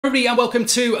Everybody and welcome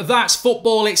to That's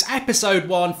Football. It's episode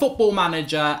 1, Football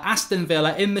Manager, Aston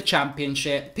Villa in the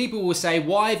Championship. People will say,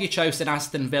 why have you chosen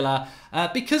Aston Villa?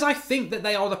 Because I think that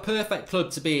they are the perfect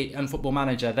club to be in Football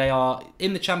Manager. They are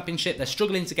in the Championship, they're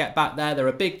struggling to get back there, they're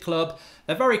a big club,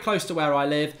 they're very close to where I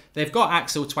live. They've got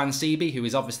Axel Twansibi, who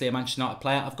is obviously a Manchester United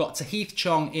player. I've got Tahith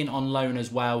Chong in on loan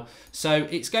as well. So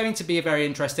it's going to be a very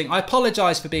interesting. I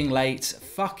apologise for being late.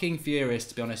 Fucking furious,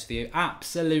 to be honest with you.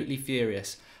 Absolutely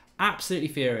furious. Absolutely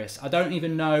furious. I don't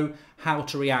even know how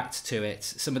to react to it.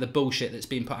 Some of the bullshit that's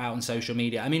been put out on social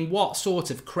media. I mean, what sort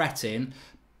of cretin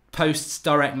posts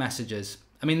direct messages?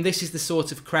 I mean, this is the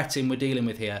sort of cretin we're dealing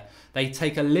with here. They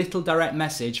take a little direct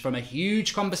message from a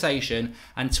huge conversation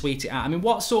and tweet it out. I mean,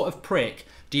 what sort of prick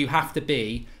do you have to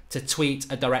be to tweet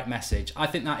a direct message? I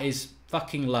think that is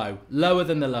fucking low. Lower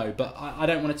than the low. But I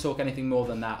don't want to talk anything more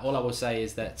than that. All I will say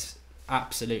is that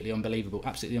absolutely unbelievable.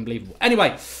 Absolutely unbelievable.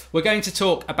 Anyway, we're going to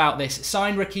talk about this.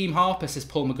 Sign Raheem Harper, says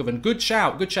Paul McGovern. Good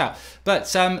shout, good shout.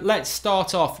 But let's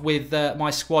start off with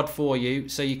my squad for you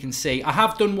so you can see. I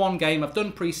have done one game. I've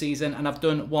done pre-season and I've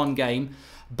done one game.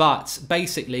 But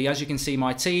basically, as you can see,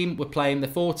 my team, we're playing the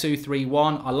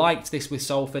 4-2-3-1. I liked this with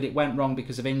Salford. It went wrong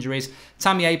because of injuries.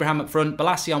 Tammy Abraham up front,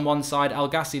 Balassi on one side, El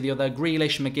Gassi the other,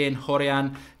 Grealish, McGinn,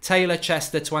 Horian, Taylor,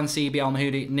 Chester, Twansibi,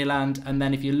 Al-Mahudi, Niland. And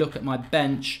then if you look at my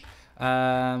bench,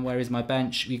 where is my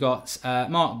bench? We got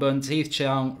Mark Bunt, Heath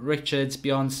Chong, Richards,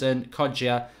 Bjornsson,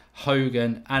 Kodja,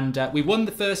 Hogan. And we won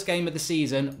the first game of the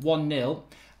season 1-0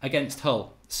 against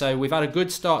Hull. So we've had a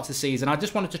good start to the season. I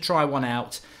just wanted to try one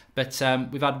out. But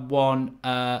we've had one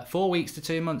 4 weeks to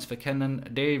 2 months for Kenan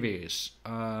Davies.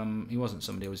 He wasn't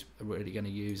somebody I was really going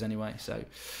to use anyway. So,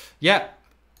 yeah,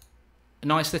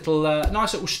 nice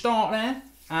little start there.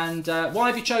 And why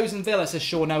have you chosen Villa, says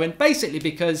Sean Owen? Basically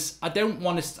because I didn't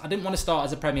want to start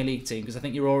as a Premier League team because I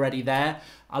think you're already there.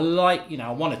 I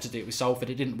wanted to do it with Salford.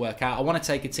 It didn't work out. I want to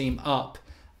take a team up.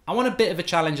 I want a bit of a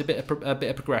challenge, a bit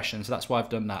of progression. So that's why I've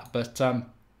done that. But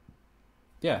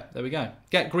yeah, there we go.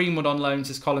 Get Greenwood on loan,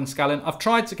 says Colin Scallon. I've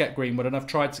tried to get Greenwood and I've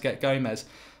tried to get Gomez,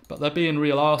 but they're being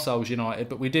real arseholes, United.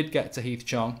 But we did get to Heath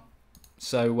Chong,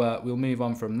 so we'll move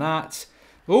on from that.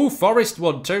 Oh, Forest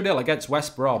won 2-0 against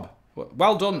West Brom.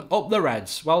 Well done, up the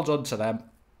Reds. Well done to them.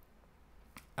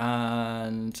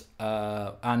 And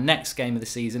our next game of the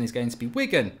season is going to be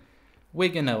Wigan.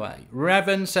 Wigan away.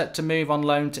 Revan set to move on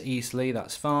loan to Eastleigh.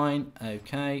 That's fine.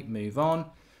 Okay, move on.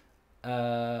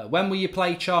 When will you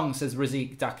play Chong, says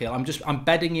Razik Dakil. I'm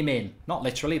bedding him in. Not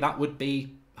literally. That would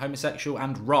be homosexual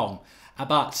and wrong.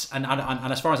 But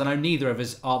as far as I know, neither of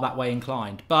us are that way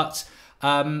inclined. But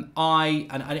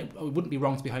it wouldn't be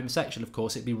wrong to be homosexual, of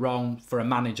course. It'd be wrong for a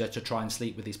manager to try and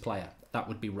sleep with his player. That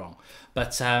would be wrong.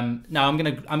 But no, I'm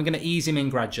gonna ease him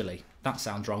in gradually. That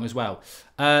sounds wrong as well.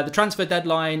 The transfer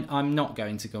deadline. I'm not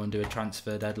going to go and do a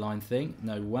transfer deadline thing.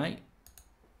 No way.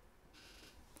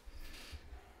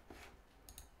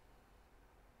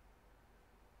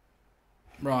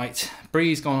 Right,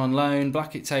 Bree's gone on loan.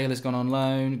 Blackett Taylor's gone on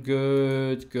loan.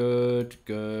 Good.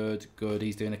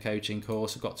 He's doing a coaching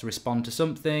course. I've got to respond to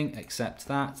something. Accept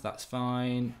that. That's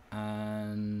fine.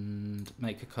 And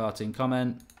make a cartoon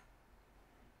comment.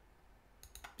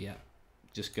 Yeah,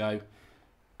 just go.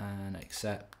 And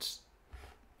accept.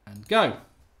 And go.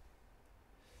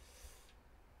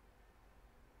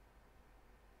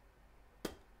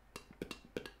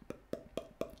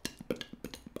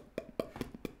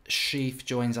 Sheaf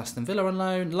joins Aston Villa on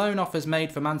loan. Loan offers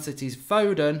made for Man City's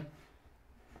Foden.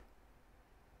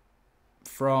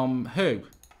 From who?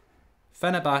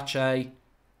 Fenerbahce.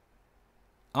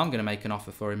 I'm going to make an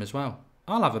offer for him as well.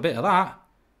 I'll have a bit of that.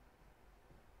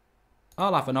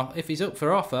 I'll have an offer. If he's up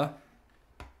for offer,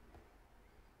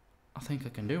 I think I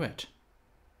can do it.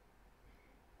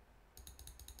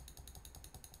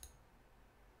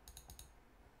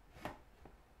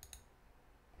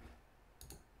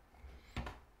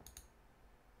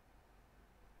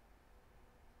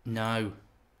 No.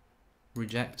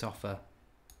 Reject offer.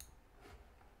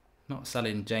 Not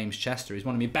selling James Chester. He's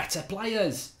one of my better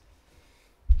players.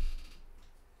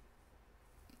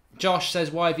 Josh says,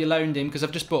 why have you loaned him? Because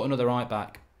I've just bought another right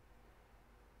back.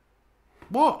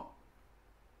 What?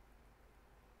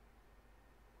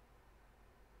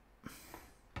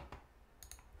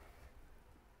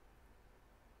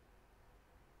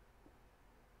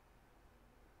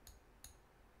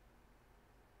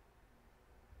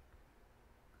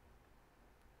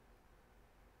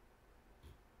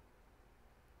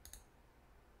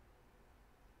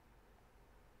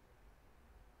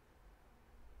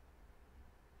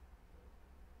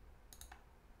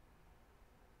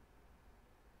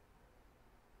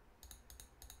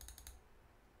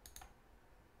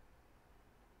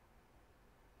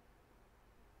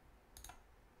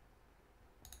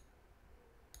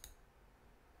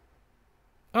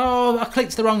 Oh, I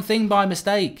clicked the wrong thing by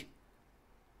mistake.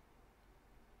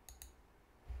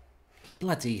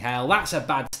 Bloody hell, that's a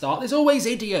bad start. There's always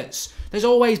idiots. There's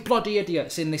always bloody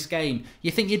idiots in this game.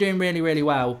 You think you're doing really, really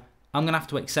well. I'm going to have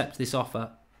to accept this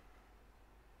offer.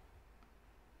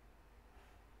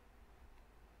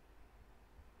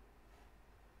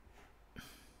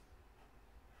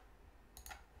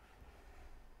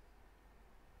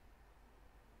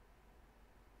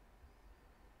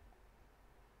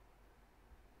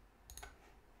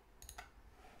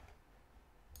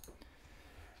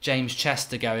 James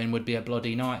Chester going would be a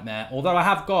bloody nightmare. Although I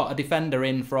have got a defender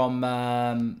in from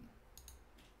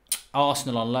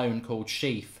Arsenal on loan called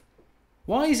Sheaf.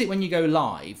 Why is it when you go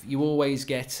live, you always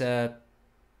get a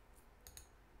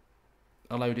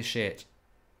load of shit?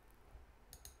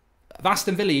 Of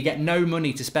Aston Villa, you get no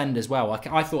money to spend as well.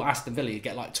 I thought Aston Villa, you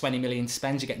get like 20 million to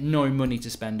spend. You get no money to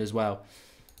spend as well.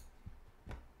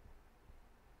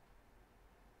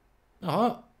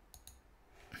 Oh.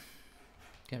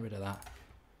 Get rid of that.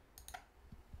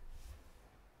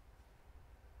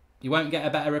 You won't get a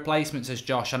better replacement, says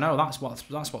Josh. I know, that's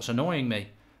what's annoying me.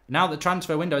 Now that the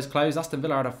transfer window is closed, Aston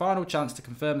Villa had a final chance to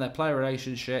confirm their player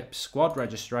relationship, squad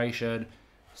registration,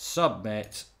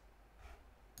 submit.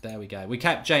 There we go. We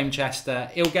kept James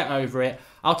Chester. He'll get over it.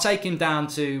 I'll take him down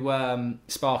to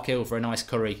Spark Hill for a nice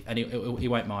curry, and he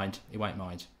won't mind. He won't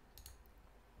mind.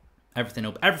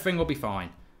 Everything will be fine.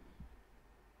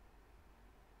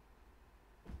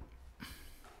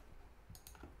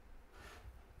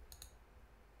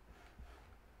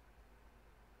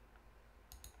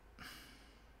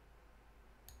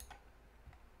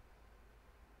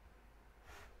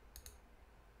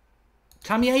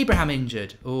 Tammy Abraham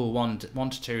injured. Oh, one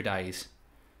to 2 days.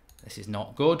 This is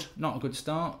not good. Not a good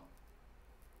start.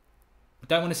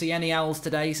 Don't want to see any L's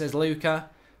today, says Luca.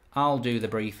 I'll do the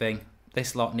briefing.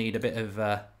 This lot need a bit of...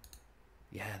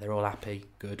 yeah, they're all happy.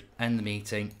 Good. End the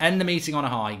meeting. End the meeting on a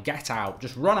high. Get out.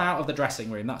 Just run out of the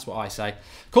dressing room. That's what I say.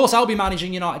 Of course, I'll be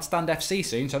managing United Stand FC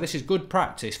soon, so this is good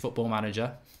practice, Football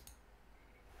Manager.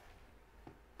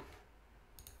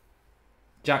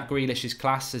 Jack Grealish's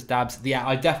class, says Dabs.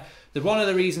 Yeah, one of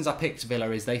the reasons I picked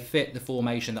Villa is they fit the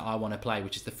formation that I want to play,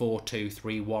 which is the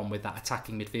 4-2-3-1 with that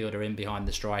attacking midfielder in behind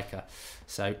the striker.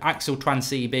 So Axel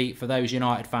Twansibi, for those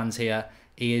United fans here,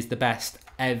 he is the best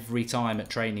every time at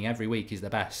training. Every week he's the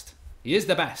best. He is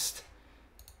the best.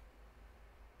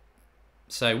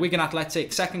 So Wigan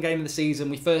Athletic, second game of the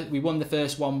season. We won the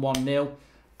first one 1-0.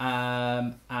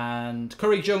 And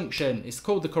Curry Junction, it's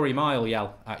called the Curry Mile,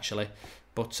 Yell, actually.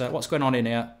 But what's going on in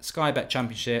here? Sky Bet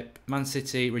Championship. Man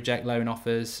City reject loan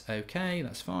offers. Okay,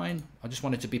 that's fine. I just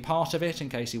wanted to be part of it in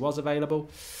case he was available.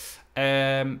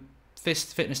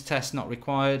 Fitness test not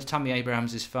required. Tammy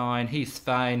Abrahams is fine. Heath's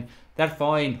fine. They're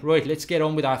fine. Right, let's get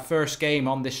on with our first game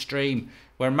on this stream.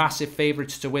 We're massive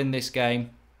favourites to win this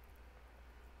game.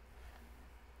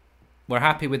 We're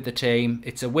happy with the team.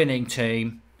 It's a winning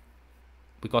team.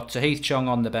 We've got Tahith Chong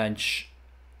on the bench.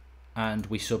 And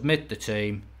we submit the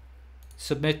team.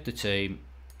 Submit the team.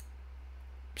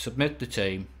 Submit the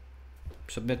team.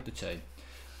 Submit the team.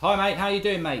 Hi mate, how you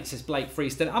doing mate? Says Blake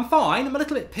Freeston. I'm fine. I'm a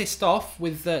little bit pissed off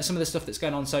with some of the stuff that's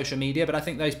going on social media, but I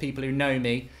think those people who know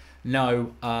me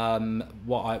know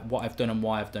what I've done and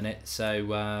why I've done it.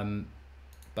 So,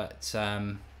 yeah,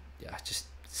 just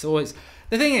it's always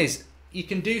the thing is you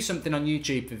can do something on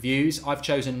YouTube for views. I've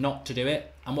chosen not to do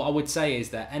it, and what I would say is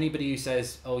that anybody who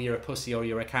says, "Oh, you're a pussy" or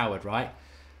 "You're a coward," right?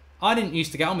 I didn't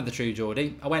used to get on with the True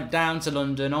Geordie. I went down to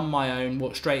London on my own,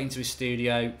 walked straight into his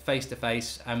studio, face to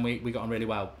face, and we got on really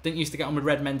well. Didn't used to get on with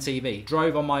Red Men TV.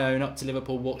 Drove on my own up to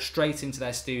Liverpool, walked straight into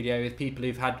their studio with people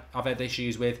I've had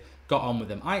issues with, got on with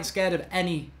them. I ain't scared of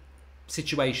any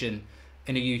situation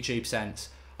in a YouTube sense.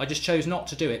 I just chose not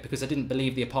to do it because I didn't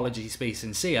believe the apology to be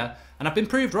sincere, and I've been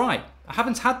proved right. I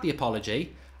haven't had the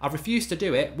apology. I've refused to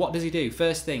do it. What does he do?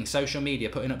 First thing, social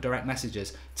media, putting up direct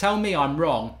messages. Tell me I'm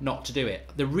wrong not to do it.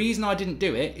 The reason I didn't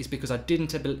do it is because I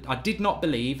did not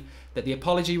believe that the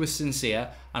apology was sincere,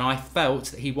 and I felt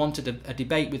that he wanted a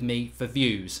debate with me for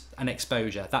views and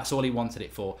exposure. That's all he wanted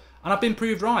it for. And I've been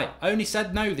proved right. I only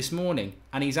said no this morning,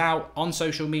 and he's out on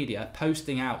social media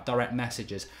posting out direct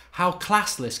messages. How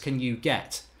classless can you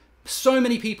get? So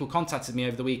many people contacted me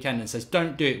over the weekend and says,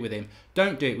 don't do it with him.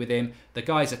 Don't do it with him. The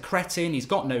guy's a cretin. He's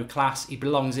got no class. He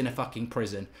belongs in a fucking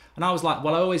prison. And I was like,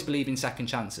 well, I always believe in second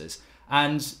chances.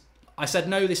 And I said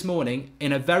no this morning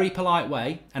in a very polite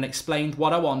way and explained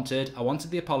what I wanted. I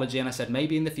wanted the apology, and I said,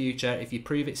 maybe in the future, if you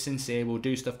prove it's sincere, we'll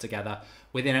do stuff together.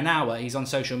 Within an hour, he's on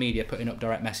social media putting up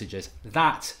direct messages.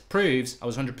 That proves I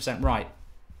was 100% right.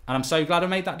 And I'm so glad I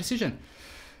made that decision.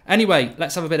 Anyway,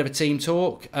 let's have a bit of a team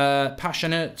talk.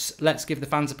 Passionate. Let's give the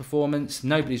fans a performance.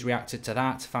 Nobody's reacted to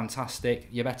that. Fantastic.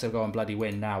 You better go and bloody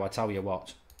win now, I tell you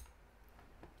what.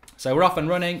 So we're off and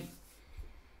running.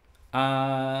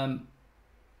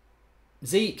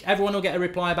 Zeke, everyone will get a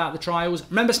reply about the trials.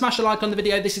 Remember, smash a like on the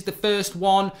video. This is the first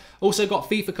one. Also got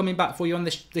FIFA coming back for you on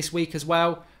this week as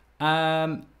well.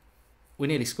 We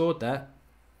nearly scored there.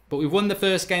 But we've won the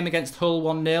first game against Hull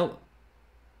 1-0.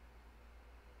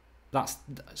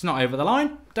 It's not over the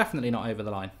line. Definitely not over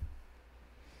the line.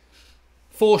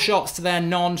 4 shots to their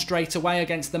none straight away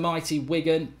against the mighty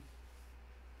Wigan.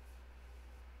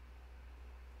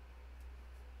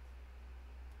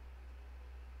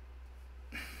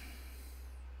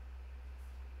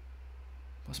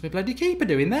 What's my bloody keeper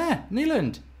doing there?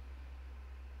 Nyland.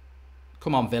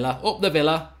 Come on, Villa. Up the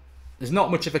Villa. There's not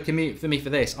much of a commute for me for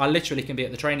this. I literally can be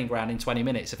at the training ground in 20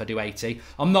 minutes if I do 80.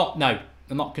 I'm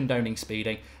not condoning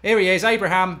speeding. Here he is,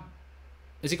 Abraham.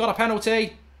 Has he got a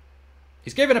penalty?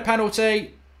 He's given a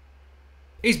penalty.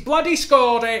 He's bloody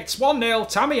scored it. 1-0,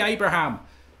 Tammy Abraham.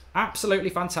 Absolutely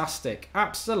fantastic.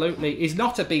 Absolutely. He's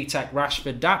not a B-Tech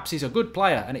Rashford Daps. He's a good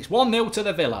player. And it's 1-0 to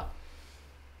the Villa.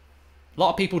 A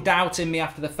lot of people doubting me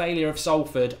after the failure of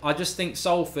Salford. I just think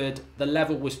Salford, the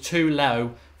level was too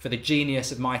low for the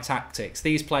genius of my tactics.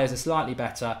 These players are slightly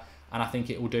better, and I think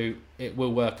it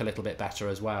will work a little bit better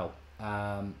as well.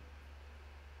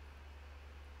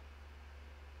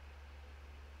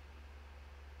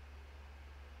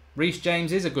 Reece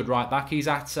James is a good right back. He's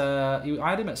at I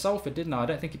had him at Salford, didn't I? I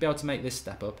don't think he'd be able to make this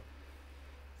step up.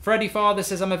 Freddie Father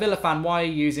says, I'm a Villa fan. Why are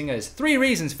you using us? 3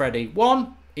 reasons, Freddie.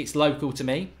 1, it's local to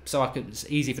me, so it's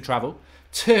easy for travel.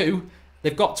 2,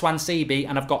 they've got to Ansibi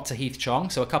and I've got to Heath Chong,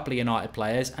 so a couple of United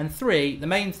players. And 3, the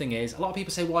main thing is, a lot of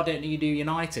people say, why don't you do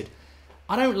United?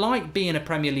 I don't like being a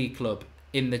Premier League club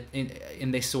in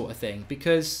this sort of thing,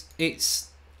 because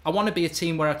I want to be a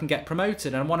team where I can get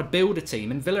promoted, and I want to build a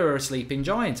team, and Villa are a sleeping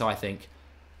giant, I think.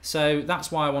 So that's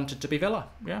why I wanted to be Villa.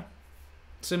 Yeah,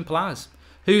 simple as.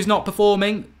 Who's not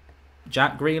performing?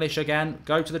 Jack Grealish again.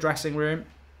 Go to the dressing room.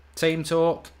 Team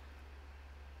talk.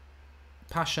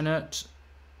 Passionate.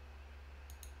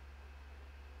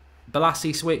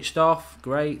 Balassi switched off.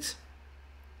 Great.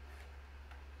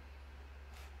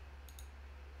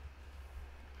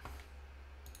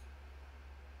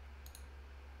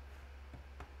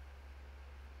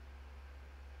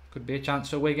 Could be a chance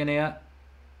for Wigan here.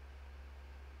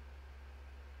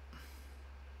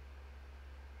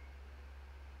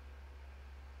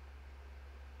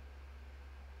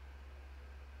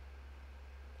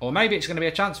 Or maybe it's going to be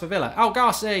a chance for Villa. Al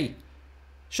Garci.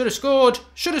 Should have scored.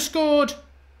 Should have scored.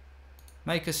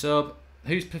 Make a sub.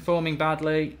 Who's performing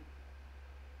badly?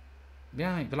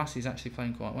 Yeah, I think Balassi's actually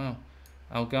playing quite well.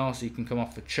 Al Garci can come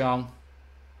off for Chong.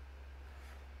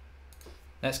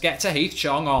 Let's get to Heath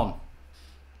Chong on.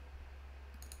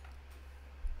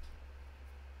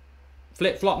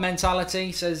 Flip-flop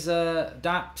mentality, says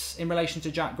Daps, in relation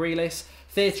to Jack Grealish.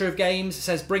 Theatre of Games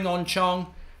says, bring on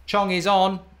Chong. Chong is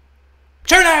on.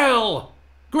 2-0!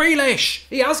 Grealish!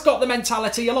 He has got the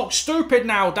mentality. You look stupid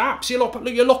now, Daps. You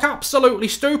look absolutely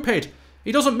stupid.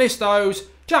 He doesn't miss those.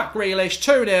 Jack Grealish,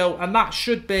 2-0, and that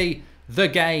should be the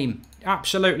game.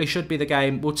 Absolutely should be the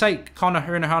game. We'll take Conor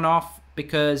Hourihane off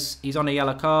because he's on a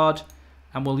yellow card,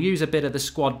 and we'll use a bit of the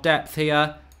squad depth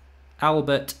here.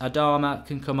 Albert Adama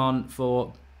can come on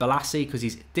for Balassi because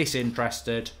he's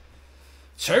disinterested.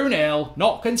 2-0,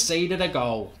 not conceded a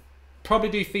goal. Probably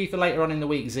do FIFA later on in the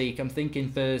week, Zeke. I'm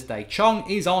thinking Thursday. Chong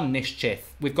is on Nishchith.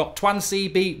 We've got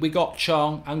Twansibi, we got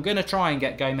Chong. I'm going to try and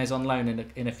get Gomez on loan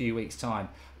in a few weeks' time.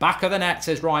 Back of the net,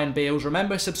 says Ryan Beals.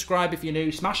 Remember, subscribe if you're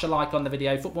new. Smash a like on the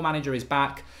video. Football Manager is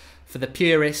back for the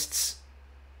purists.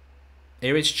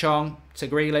 Here is Chong to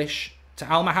Grealish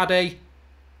to Al Mahadi.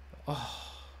 Oh.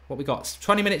 What we got?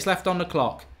 20 minutes left on the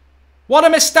clock. What a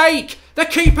mistake! The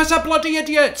keeper's a bloody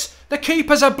idiot! The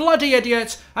keeper's a bloody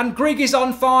idiot! And Grigg is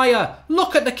on fire!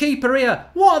 Look at the keeper here!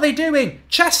 What are they doing?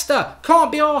 Chester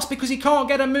can't be arsed because he can't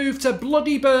get a move to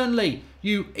bloody Burnley!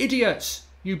 You idiots!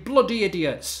 You bloody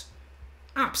idiots!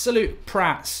 Absolute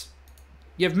prats!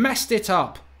 You've messed it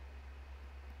up!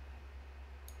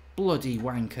 Bloody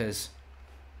wankers!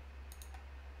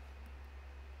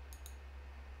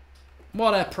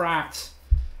 What a prat!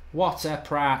 What a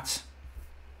prat.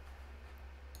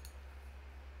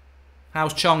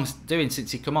 How's Chong doing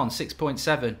since he come on?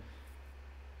 6.7.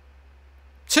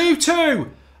 2-2.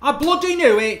 I bloody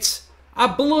knew it. I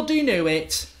bloody knew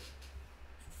it.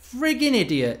 Friggin'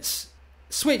 idiots.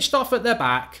 Switched off at the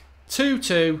back.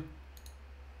 2-2.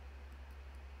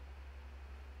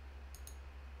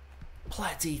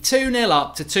 Bloody 2-0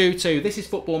 up to 2-2. This is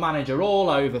Football Manager all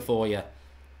over for you.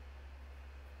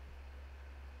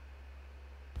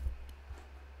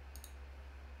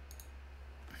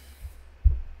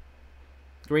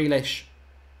 Grealish.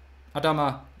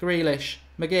 Adama. Grealish.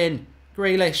 McGinn.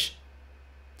 Grealish.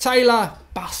 Taylor.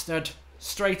 Bastard.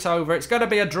 Straight over. It's going to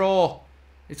be a draw.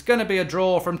 It's going to be a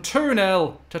draw from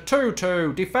 2-0 to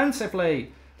 2-2.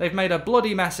 Defensively, they've made a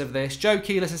bloody mess of this. Joe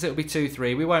Keeler says it'll be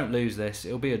 2-3. We won't lose this.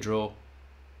 It'll be a draw.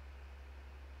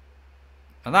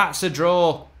 And that's a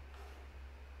draw.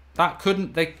 That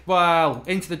couldn't... Well,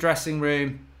 into the dressing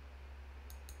room.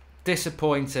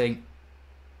 Disappointing.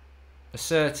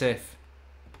 Assertive.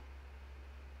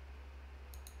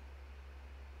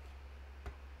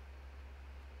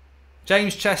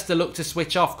 James Chester looked to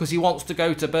switch off because he wants to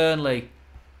go to Burnley.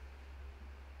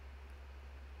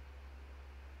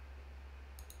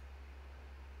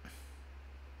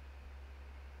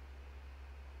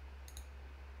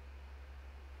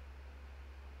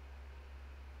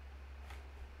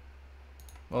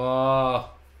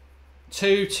 Oh,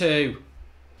 2-2.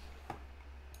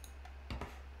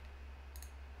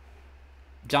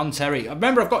 John Terry.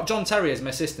 Remember, I've got John Terry as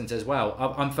my assistant as well.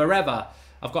 I'm forever.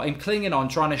 I've got him clinging on,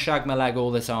 trying to shag my leg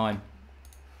all the time.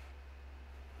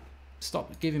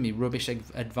 Stop giving me rubbish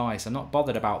advice. I'm not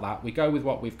bothered about that. We go with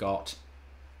what we've got.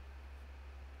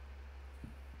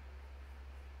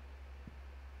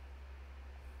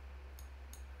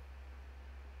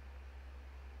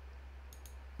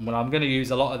 Well, I'm going to use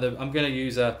a lot of the... I'm going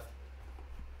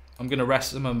to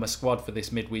rest some of my squad for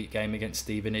this midweek game against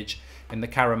Stevenage in the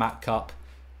Karamat Cup.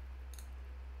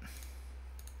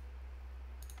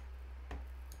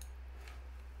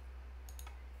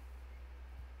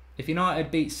 If United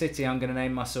beat City, I'm going to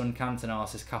name my son Cantona,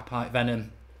 says Capite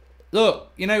Venom.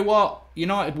 Look, you know what?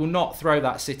 United will not throw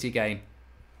that City game.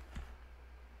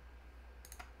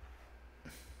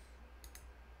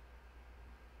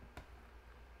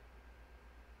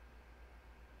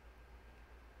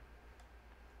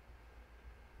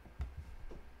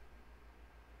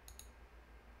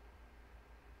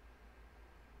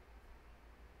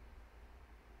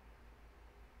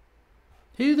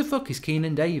 Who the fuck is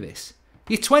Keenan Davis?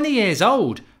 You're 20 years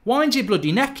old. Wind your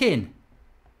bloody neck in.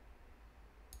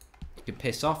 You can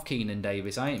piss off, Keenan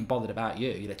Davis. I ain't bothered about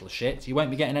you, you little shit. You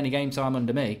won't be getting any game time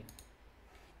under me.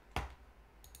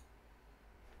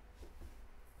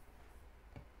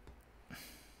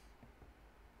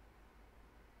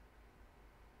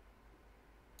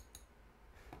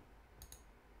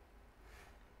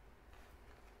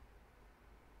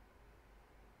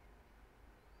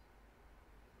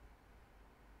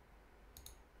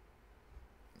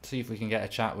 See if we can get a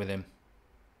chat with him.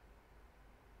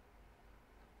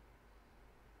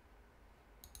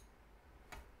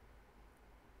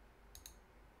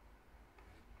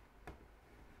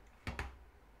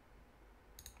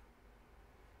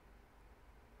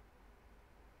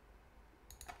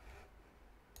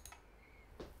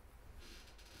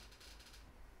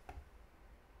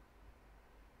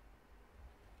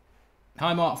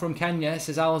 Hi Mark from Kenya,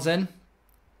 says Alzen.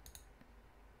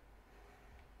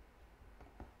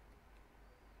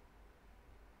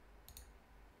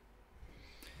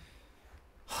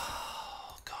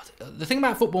 The thing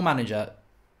about Football Manager,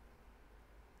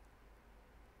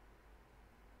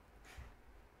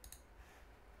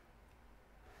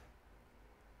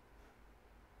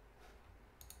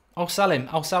 I'll sell him.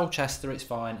 I'll sell Chester, it's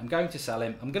fine. I'm going to sell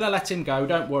him. I'm going to let him go,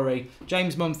 don't worry.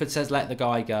 James Mumford says let the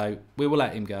guy go. We will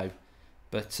let him go.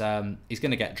 But he's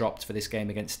going to get dropped for this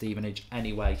game against Stevenage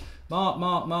anyway.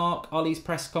 Mark. Ollie's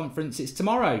press conference. It's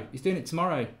tomorrow. He's doing it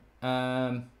tomorrow.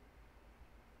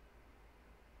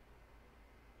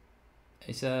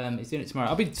 He's doing it tomorrow.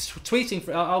 I'll be tweeting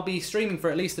for. I'll be streaming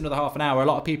for at least another half an hour. A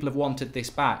lot of people have wanted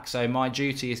this back, so my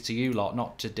duty is to you lot,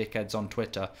 not to dickheads on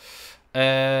Twitter.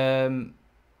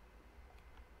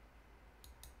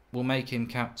 We'll make him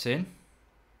captain.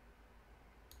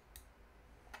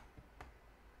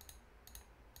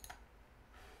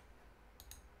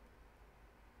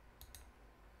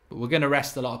 But we're going to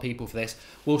rest a lot of people for this.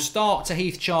 We'll start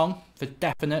Tahith Chong for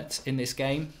definite in this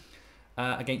game.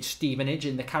 Against Stevenage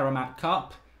in the Karamat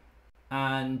Cup.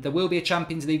 And there will be a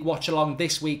Champions League watch-along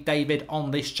this week, David, on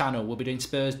this channel. We'll be doing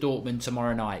Spurs Dortmund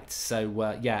tomorrow night.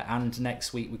 So, yeah, and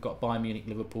next week we've got Bayern Munich,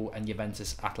 Liverpool and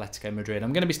Juventus Atletico Madrid.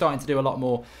 I'm going to be starting to do a lot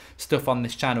more stuff on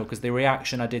this channel because the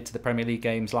reaction I did to the Premier League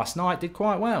games last night did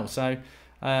quite well. So,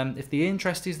 if the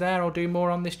interest is there, I'll do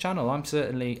more on this channel. I'm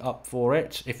certainly up for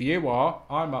it. If you are,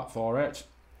 I'm up for it.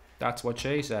 That's what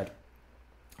she said.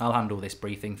 I'll handle this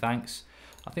briefing, thanks.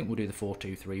 I think we'll do the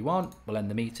 4-2-3-1. We'll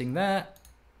end the meeting there.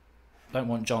 Don't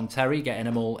want John Terry getting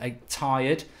them all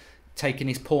tired, taking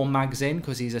his porn mags in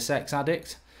because he's a sex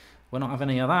addict. We're not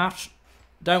having any of that.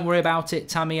 Don't worry about it,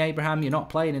 Tammy Abraham. You're not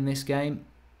playing in this game.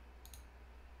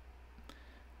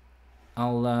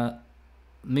 I'll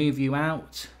move you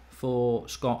out for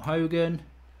Scott Hogan.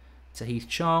 Tahith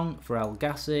Chong for El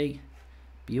Gassi.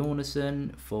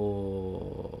 Bjornsson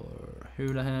for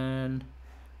Houlihan.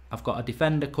 I've got a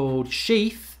defender called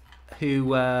Sheath,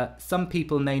 who some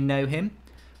people may know him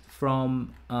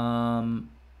from Ben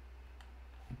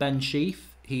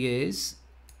Sheath. He is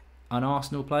an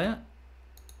Arsenal player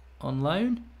on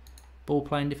loan, ball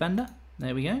playing defender.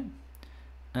 There we go.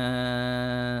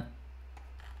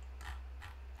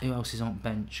 Who else is on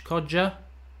bench? Kodja.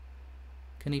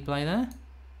 Can he play there?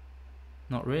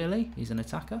 Not really. He's an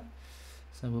attacker.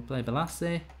 So we'll play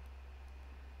Balassi.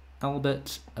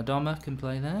 Albert Adoma can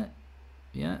play there.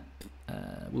 Yeah.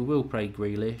 We will play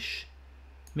Grealish.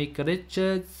 Mika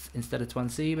Richards instead of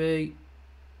Twansibi.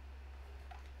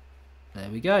 There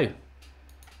we go.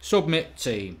 Submit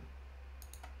team.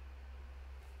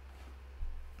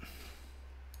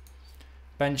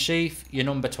 Ben Sheath, you're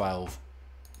number 12.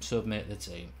 Submit the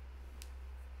team.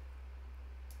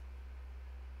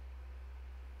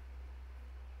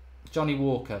 Johnny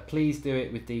Walker, please do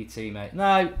it with DT, mate.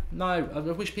 No, I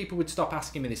wish people would stop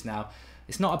asking me this now.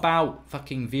 It's not about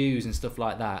fucking views and stuff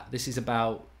like that. This is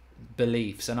about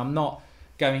beliefs, and I'm not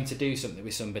going to do something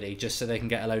with somebody just so they can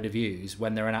get a load of views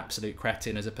when they're an absolute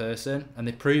cretin as a person, and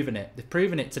they've proven it. They've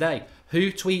proven it today. Who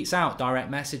tweets out direct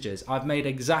messages? I've made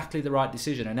exactly the right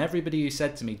decision, and everybody who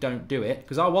said to me don't do it,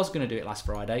 because I was going to do it last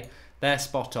Friday, they're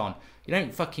spot on. You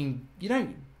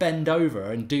don't bend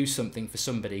over and do something for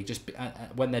somebody just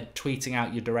when they're tweeting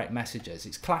out your direct messages.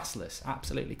 It's classless,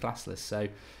 absolutely classless. So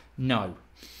no.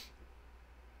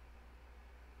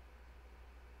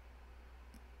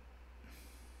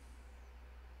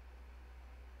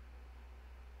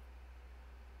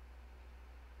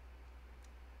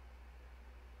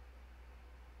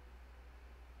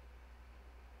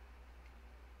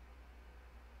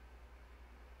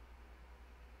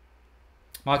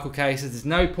 Michael K says there's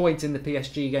no point in the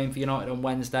PSG game for United on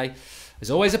Wednesday.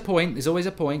 There's always a point. There's always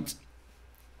a point.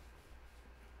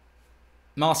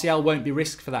 Martial won't be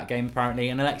risked for that game apparently,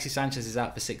 and Alexis Sanchez is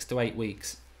out for 6 to 8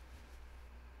 weeks.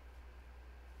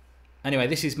 Anyway,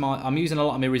 this is I'm using a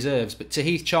lot of my reserves, but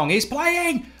Tahith Chong is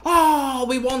playing. Oh,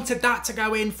 we wanted that to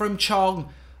go in from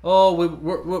Chong. Oh,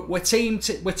 we're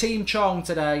team Chong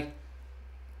today.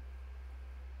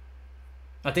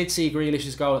 I did see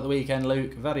Grealish's goal at the weekend,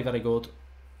 Luke. Very, very good.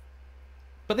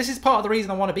 But this is part of the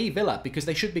reason I want to be Villa, because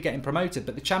they should be getting promoted,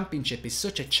 but the Championship is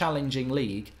such a challenging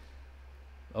league.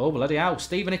 Oh, bloody hell.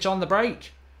 Stevenage on the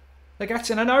break. They're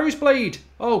getting a nosebleed.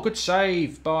 Oh, good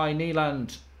save by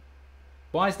Neeland.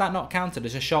 Why is that not counted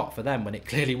as a shot for them when it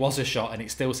clearly was a shot and it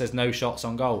still says no shots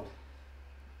on goal?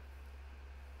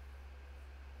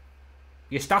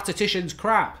 Your statistician's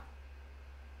crap.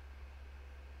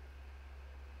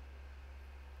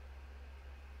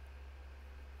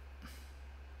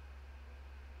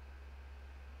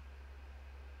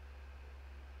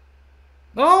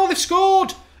 Oh, they've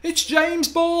scored! It's James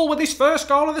Ball with his first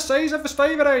goal of the season for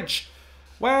Stevenage.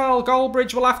 Well,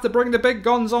 Goldbridge will have to bring the big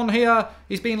guns on here.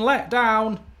 He's been let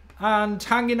down and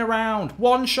hanging around.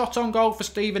 One shot on goal for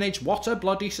Stevenage. What a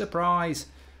bloody surprise.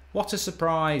 What a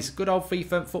surprise. Good old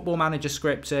FIFA Football Manager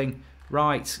scripting.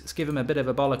 Right, let's give him a bit of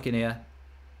a bollock in here.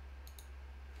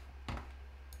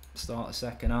 Start the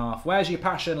second half. Where's your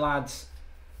passion, lads?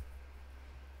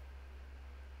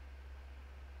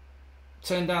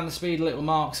 Turn down the speed a little,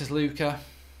 Mark, says Luca.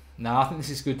 No, I think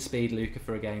this is good speed, Luca,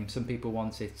 for a game. Some people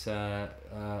want it a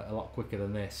lot quicker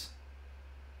than this.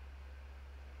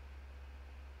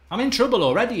 I'm in trouble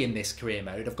already in this career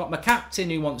mode. I've got my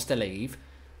captain who wants to leave.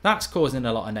 That's causing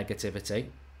a lot of negativity.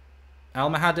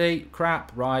 Al Mahadi,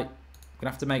 crap, right.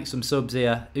 Gonna have to make some subs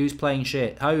here. Who's playing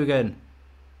shit? Hogan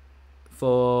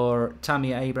for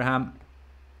Tammy Abraham.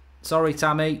 Sorry,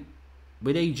 Tammy.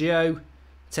 We need you.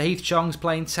 Tahith Chong's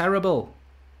playing terrible.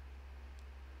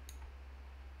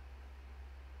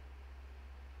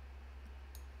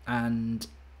 And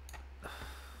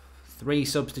 3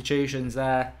 substitutions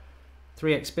there.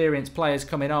 3 experienced players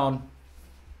coming on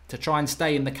to try and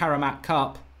stay in the Karamat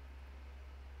Cup.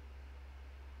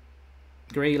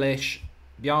 Grealish,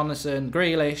 Bjarnason,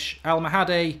 Grealish, El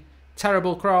Mahadi,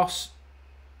 terrible cross.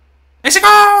 It's a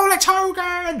goal! It's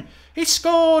Hogan! He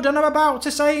scored, and I'm about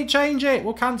to say change it.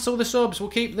 We'll cancel the subs. We'll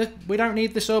keep the. We don't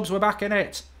need the subs. We're back in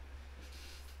it.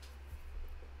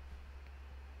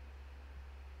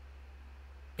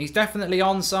 He's definitely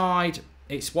onside.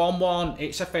 It's 1-1.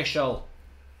 It's official.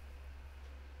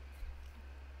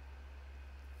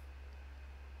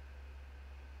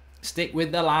 Stick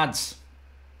with the lads.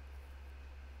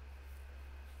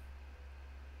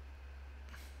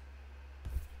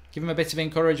 Give him a bit of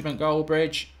encouragement,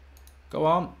 Goldbridge. Go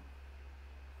on.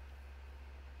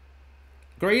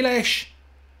 Grealish.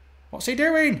 What's he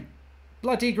doing?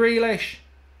 Bloody Grealish.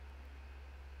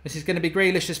 This is going to be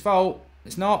Grealish's fault.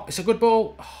 It's not. It's a good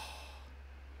ball. Oh.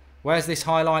 Where's this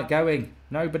highlight going?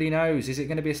 Nobody knows. Is it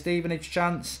going to be a Stevenage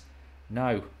chance?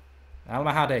 No. Al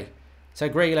Mahadi. To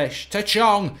Grealish. To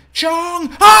Chong.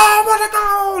 Chong! Oh, what a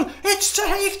goal! It's to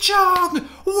Heath Chong!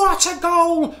 What a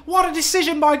goal! What a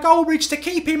decision by Goldbridge to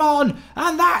keep him on.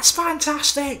 And that's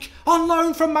fantastic. On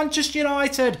loan from Manchester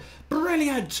United.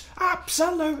 Brilliant.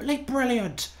 Absolutely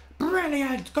brilliant.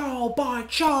 Brilliant goal by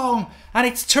Chong. And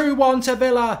it's 2-1 to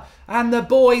Villa. And the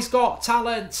boys got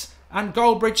talent. And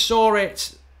Goldbridge saw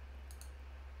it.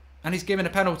 And he's given a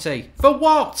penalty. For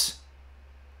what?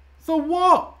 For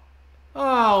what?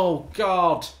 Oh,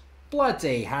 God.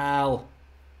 Bloody hell.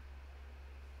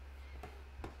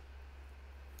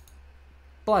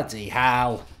 Bloody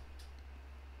hell.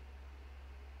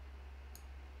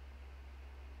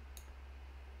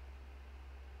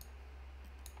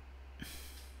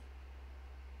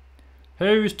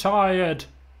 Who's tired?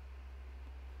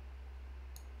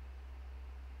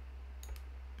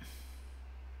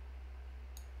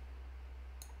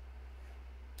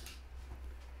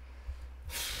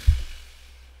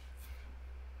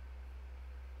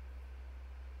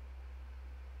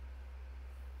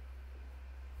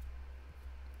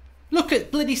 Look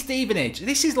at bloody Stevenage.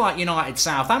 This is like United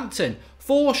Southampton.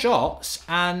 4 shots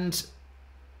and...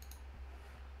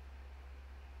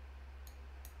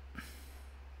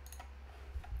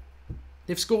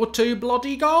 they've scored 2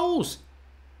 bloody goals.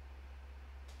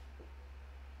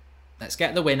 Let's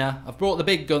get the winner. I've brought the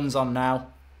big guns on now.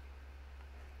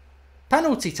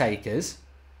 Penalty takers.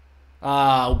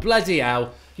 Oh, bloody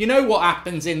hell. You know what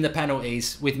happens in the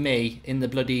penalties with me in the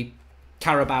bloody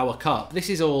Carabao Cup? This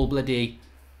is all bloody...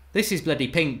 this is bloody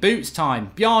pink boots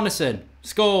time. Bjarnason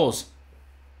scores.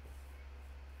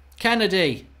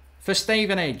 Kennedy for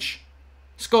Stevenage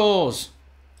scores.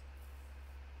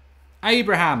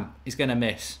 Abraham is going to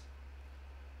miss.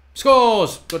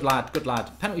 Scores. Good lad, good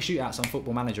lad. Penalty shootouts on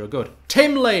Football Manager are good.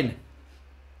 Timlin.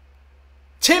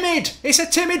 Timid. It's a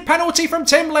timid penalty from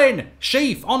Timlin.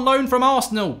 Sheaf on loan from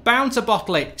Arsenal. Bound to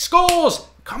bottle it. Scores.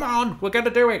 Come on, we're going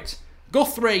to do it.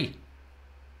 Guthrie.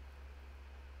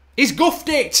 He's guffed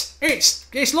it.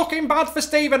 It's looking bad for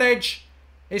Stevenage.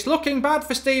 It's looking bad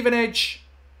for Stevenage.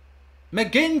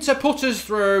 McGinn to put us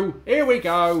through. Here we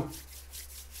go.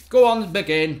 Go on,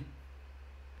 McGinn.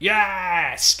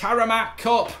 Yes! Karamak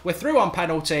Cup. We're through on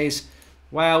penalties.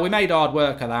 Well, we made hard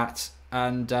work of that.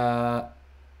 And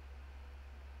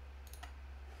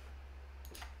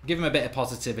give him a bit of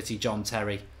positivity, John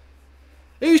Terry.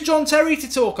 Who's John Terry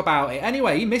to talk about it?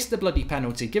 Anyway, he missed the bloody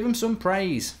penalty. Give him some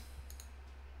praise.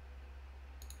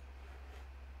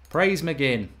 Praise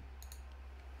McGinn.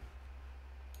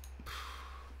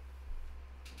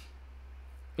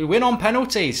 We win on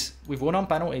penalties. We've won on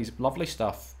penalties. Lovely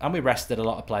stuff. And we rested a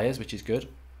lot of players, which is good.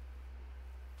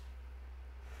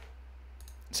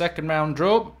 Second round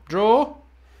draw. Draw.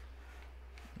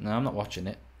 No, I'm not watching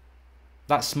it.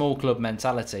 That's small club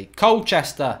mentality.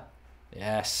 Colchester.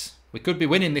 Yes. We could be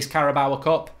winning this Carabao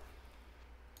Cup.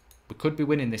 We could be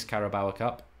winning this Carabao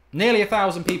Cup. Nearly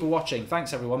 1,000 people watching.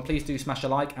 Thanks, everyone. Please do smash a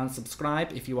like and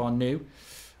subscribe if you are new.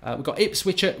 We've got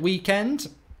Ipswich at weekend.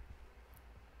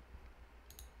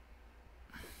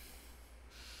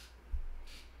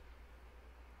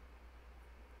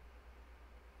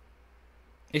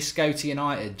 Isco to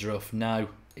United, Druff. No.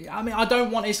 I mean, I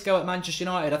don't want Isco at Manchester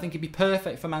United. I think he'd be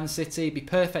perfect for Man City. He'd be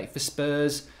perfect for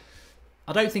Spurs.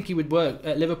 I don't think he would work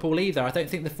at Liverpool either. I don't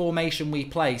think the formation we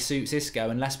play suits Isco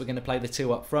unless we're going to play the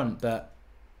 2 up front. But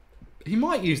he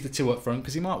might use the 2 up front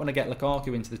because he might want to get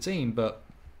Lukaku into the team. But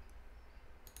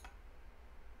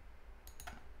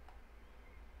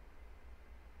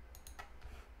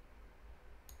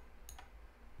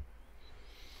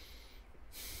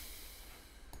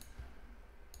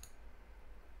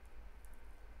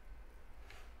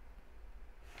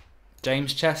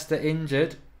James Chester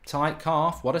injured. Tight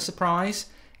calf. What a surprise.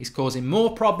 He's causing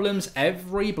more problems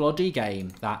every bloody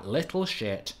game. That little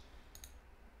shit.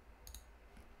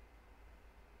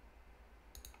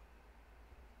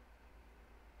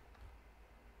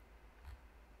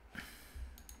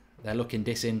 They're looking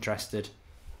disinterested.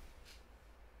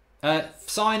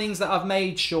 Signings that I've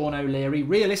made, Sean O'Leary.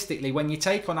 Realistically, when you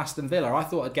take on Aston Villa, I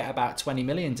thought I'd get about 20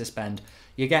 million to spend.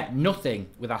 You get nothing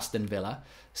with Aston Villa.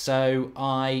 So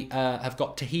I have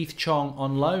got to Heath Chong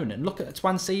on loan. And look at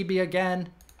Twansibi again.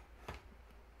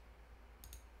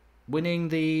 Winning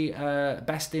the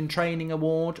Best in Training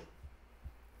award.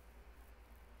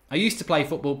 I used to play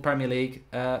Football Premier League,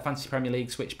 Fantasy Premier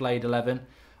League, Switchblade 11.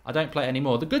 I don't play it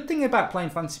anymore. The good thing about playing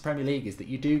Fantasy Premier League is that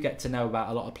you do get to know about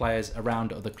a lot of players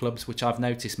around other clubs, which I've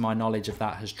noticed my knowledge of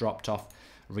that has dropped off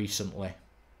recently.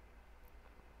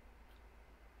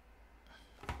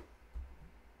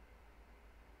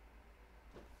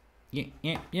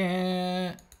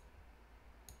 Yeah.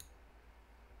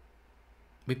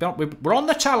 We're on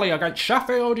the tally against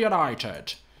Sheffield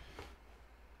United.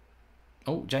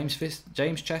 Oh, James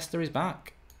Chester is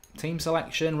back. Team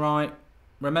selection, right.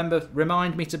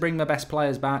 Remind me to bring my best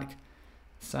players back.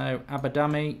 So,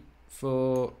 Adami,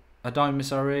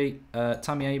 sorry.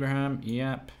 Tammy Abraham,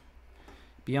 yep.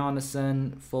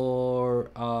 Bjarnason for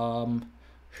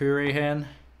Hurihan.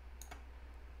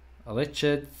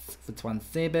 Richards for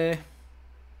Twansebe.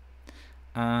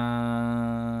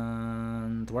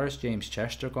 And where's James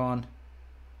Chester gone?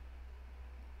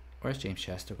 I'm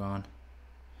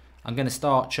going to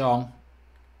start Chong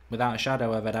without a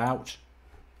shadow of a doubt.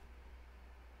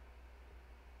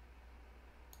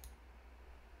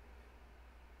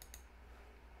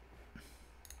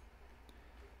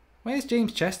 Where's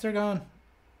James Chester gone?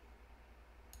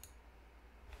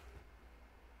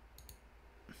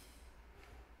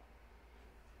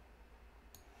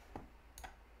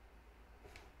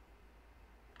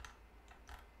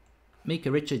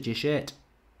 Mika Richards, you shit.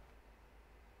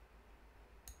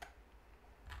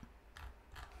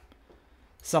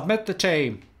 Submit the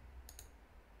team.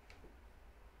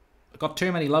 I've got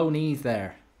too many low knees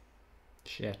there.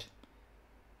 Shit.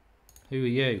 Who are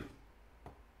you?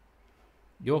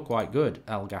 You're quite good,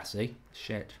 El Gassi.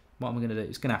 Shit. What am I going to do?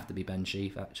 It's going to have to be Ben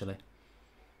Sheaf, actually.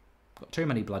 Got too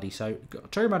many bloody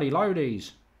got too many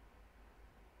loadies.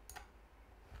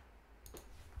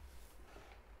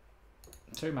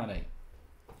 Too many.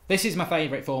 This is my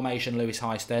favourite formation, Lewis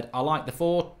Highstead. I like the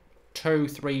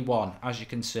 4-2-3-1, as you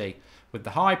can see, with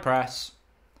the high press.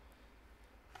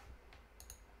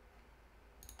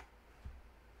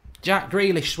 Jack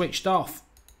Grealish switched off.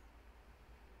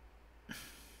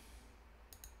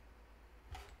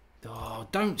 Oh,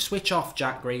 don't switch off,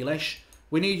 Jack Grealish.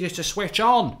 We need you to switch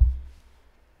on.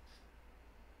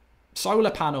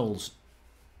 Solar panels.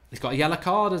 He's got a yellow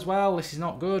card as well. This is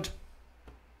not good.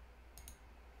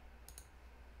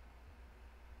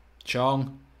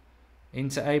 Chong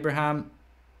into Abraham.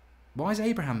 Why is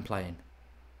Abraham playing?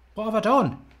 What have I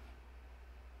done?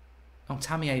 Oh,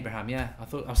 Tammy Abraham, yeah. I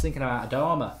was thinking about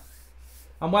Adama.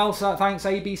 And well, thanks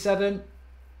AB7.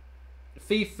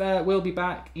 FIFA will be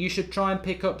back. You should try and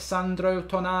pick up Sandro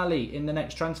Tonali in the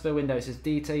next transfer window, says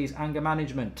DT's anger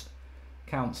management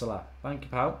counsellor. Thank you,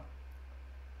 pal.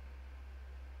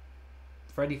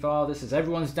 Freddie Father says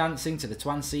everyone's dancing to the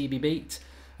Twansebe beat.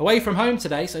 Away from home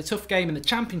today, so tough game in the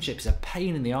Championship is a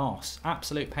pain in the arse.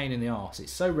 Absolute pain in the arse.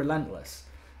 It's so relentless.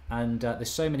 And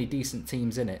there's so many decent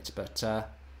teams in it. But,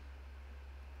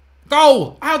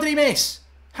 goal! How did he miss?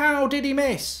 How did he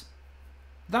miss?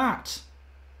 That.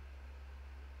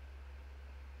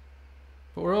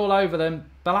 But we're all over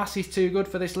them. Balassi's too good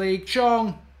for this league.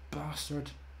 Chong! Bastard.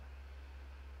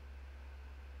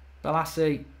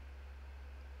 Balassi.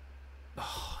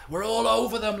 Oh, we're all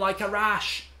over them like a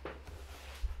rash.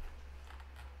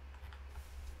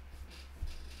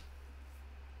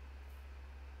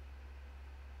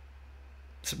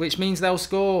 Which means they'll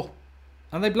score.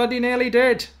 And they bloody nearly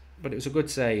did. But it was a good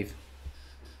save.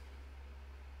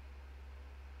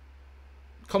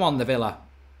 Come on, the Villa.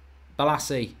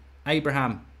 Balassi.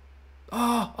 Abraham.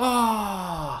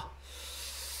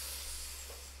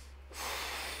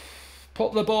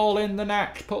 Put the ball in the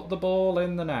net. Put the ball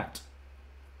in the net.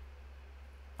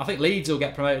 I think Leeds will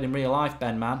get promoted in real life,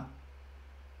 Ben, man.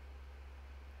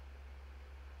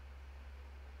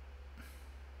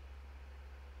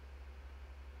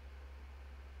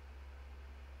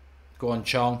 Go on,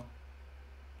 Chong.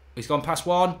 He's gone past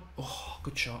one. Oh,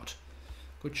 good shot.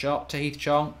 Good shot to Heath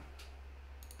Chong.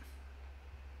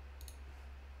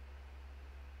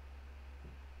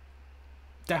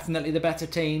 Definitely the better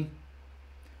team.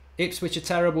 Ipswich are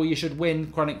terrible. You should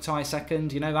win. Chronic tie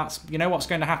second. You know what's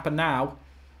going to happen now.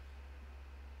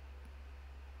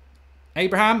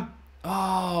 Abraham.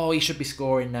 Oh, he should be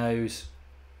scoring those.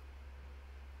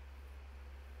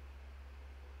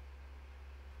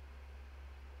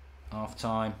 Half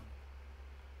time.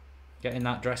 Get in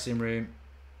that dressing room.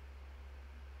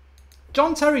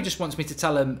 John Terry just wants me to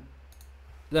tell him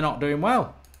they're not doing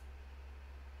well.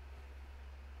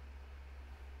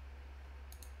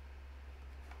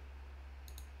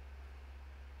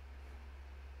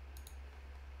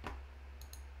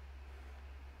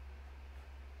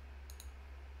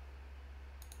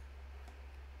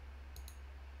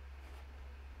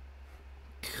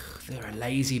 They're a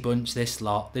lazy bunch, this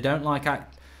lot. They don't like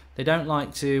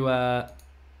to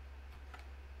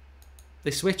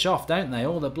They switch off, don't they,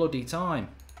 all the bloody time.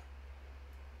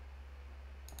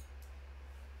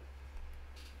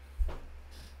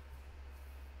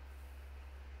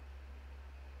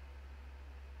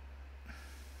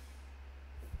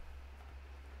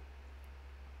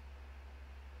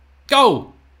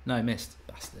 Go! No, missed.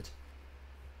 Bastard.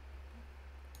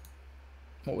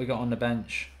 What we got on the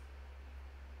bench?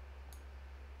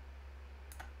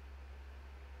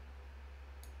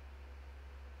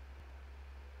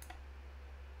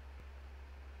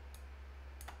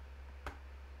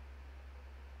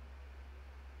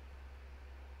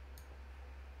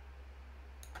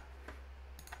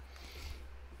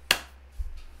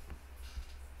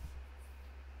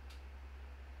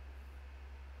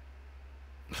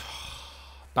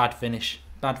 Bad finish.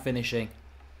 Bad finishing.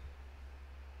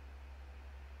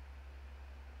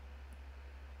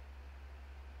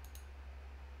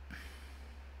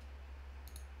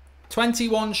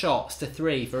 "21 shots to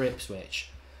 3 for Ipswich,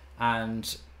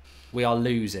 and we are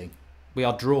losing. We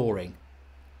are drawing.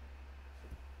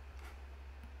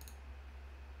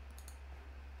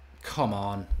 Come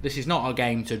on, this is not a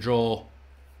game to draw.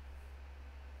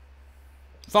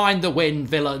 Find the win,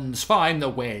 villains. Find the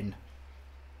win."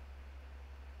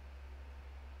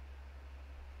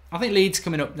 I think Leeds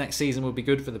coming up next season will be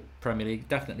good for the Premier League.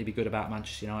 Definitely be good about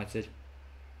Manchester United.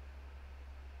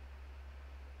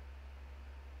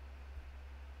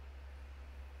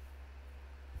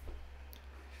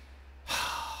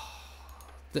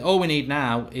 All we need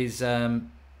now is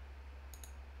them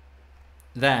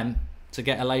to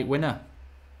get a late winner.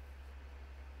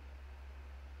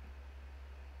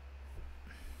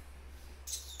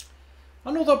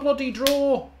 Another bloody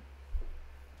draw.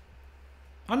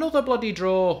 Another bloody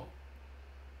draw.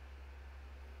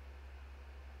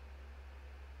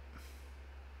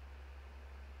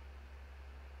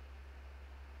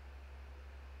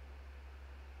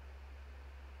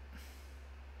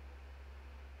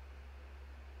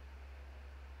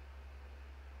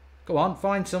 Go on,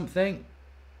 find something.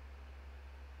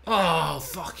 Oh,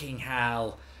 fucking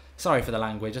hell. Sorry for the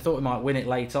language. I thought we might win it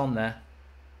late on there.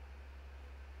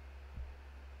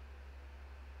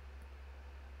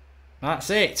 That's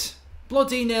it.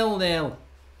 Bloody 0-0.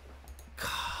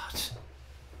 God.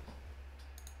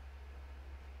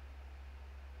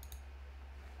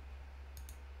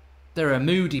 They're a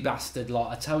moody bastard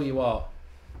lot, I tell you what.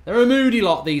 They're a moody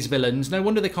lot, these villains. No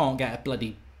wonder they can't get a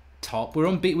bloody top. We're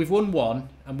unbeaten. We've won 1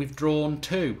 and we've drawn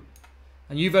 2.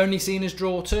 And you've only seen us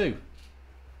draw 2.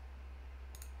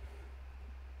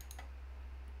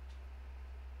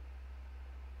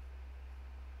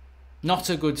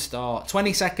 Not a good start.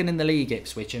 22nd in the league,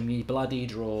 Ipswich, and we bloody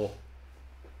draw.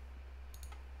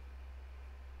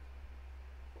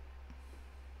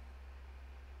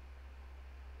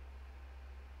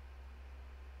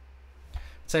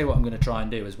 Tell you what I'm going to try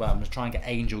and do as well. I'm going to try and get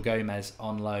Angel Gomez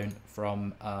on loan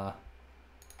from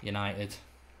United.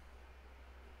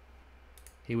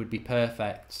 He would be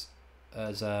perfect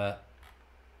as a...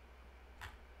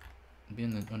 He'd be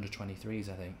in the under 23s,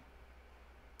 I think.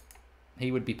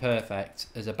 He would be perfect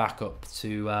as a backup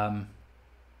to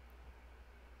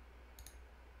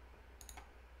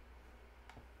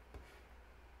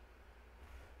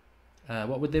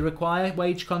what would they require?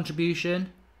 Wage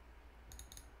contribution?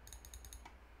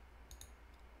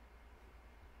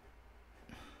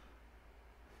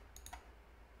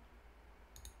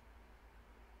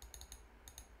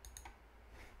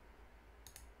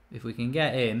 If we can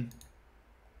get him,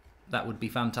 that would be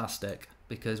fantastic,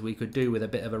 because we could do with a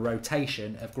bit of a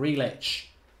rotation of Grealish.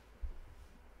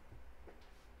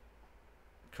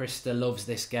 Krista loves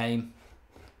this game.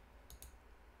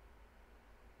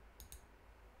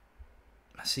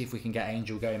 Let's see if we can get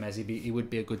Angel Gomez. He would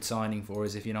be a good signing for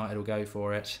us if United will go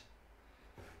for it.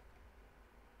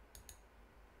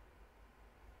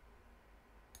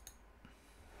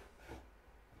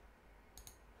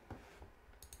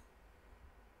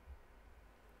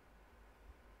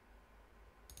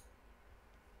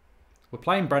 We're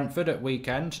playing Brentford at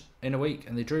weekend in a week,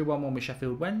 and they drew 1-1 with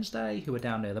Sheffield Wednesday, who are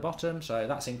down near the bottom, so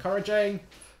that's encouraging.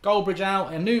 Goldbridge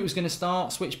out. I knew it was going to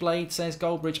start. Switchblade says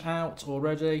Goldbridge out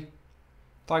already.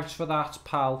 Thanks for that,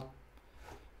 pal.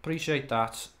 Appreciate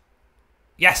that.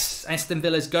 Yes, Aston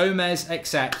Villa's Gomez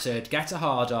accepted. Get a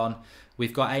hard on.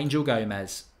 We've got Angel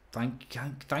Gomez.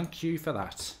 Thank you for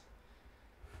that.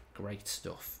 Great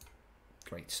stuff.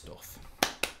 Great stuff.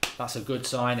 That's a good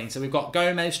signing. So we've got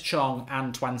Gomez, Chong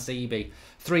and Twansibi.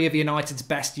 3 of United's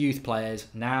best youth players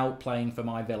now playing for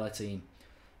my Villa team.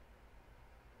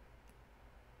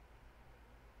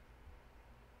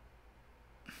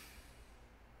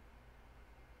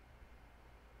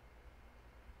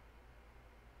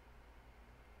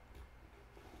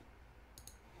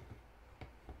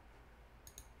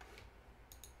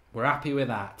 We're happy with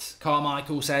that.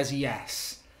 Carmichael says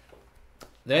yes.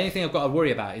 The only thing I've got to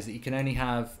worry about is that you can only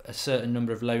have a certain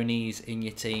number of loanees in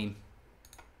your team.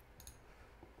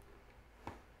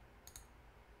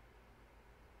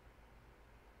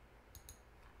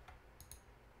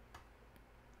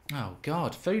 Oh,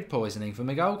 God. Food poisoning from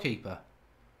a goalkeeper.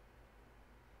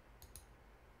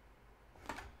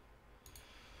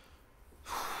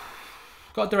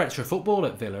 Got a director of football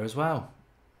at Villa as well.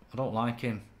 I don't like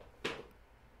him.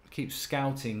 Keeps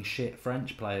scouting shit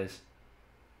French players.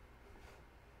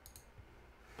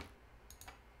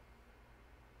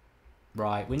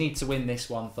 Right, we need to win this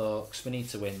one, folks. We need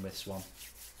to win this one.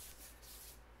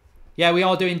 Yeah, we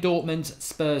are doing Dortmund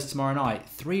Spurs tomorrow night.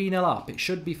 3-0 up. It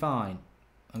should be fine.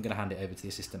 I'm going to hand it over to the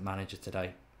assistant manager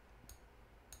today.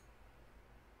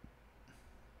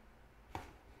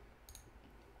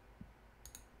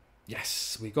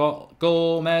 Yes, we got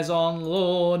Gomez on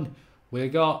loan. We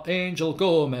got Angel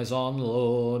Gomez on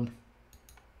loan.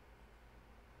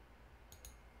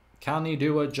 Can he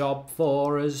do a job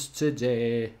for us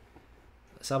today?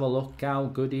 Let's have a look how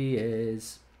good he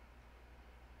is.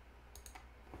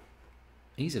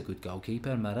 He's a good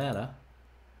goalkeeper, Marrera.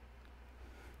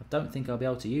 I don't think I'll be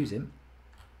able to use him.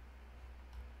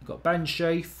 We've got Ben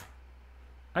Sheaf,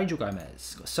 Angel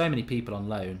Gomez. Got so many people on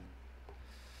loan.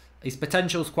 His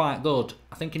potential's quite good.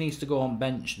 I think he needs to go on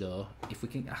bench though. If we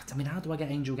can, I mean, how do I get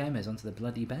Angel Gomez onto the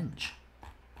bloody bench?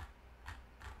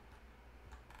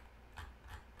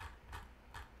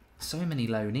 So many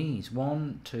loanees.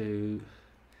 1, 2.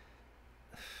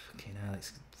 Okay, now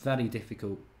it's very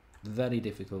difficult. Very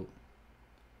difficult.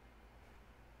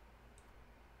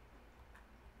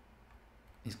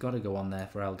 He's got to go on there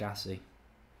for El Gassi.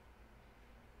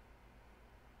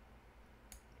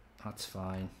 That's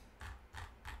fine.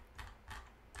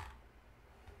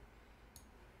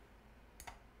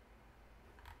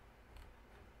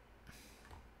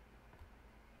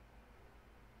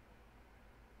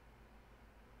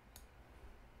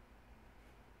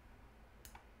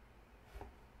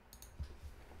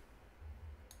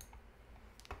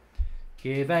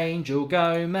 Give Angel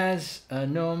Gomez a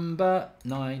number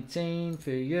 19 for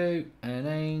you, and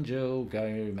Angel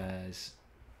Gomez.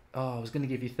 Oh, I was going to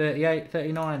give you 38,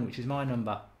 39, which is my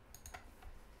number.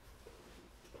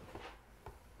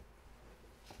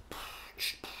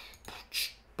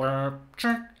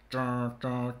 Italiano.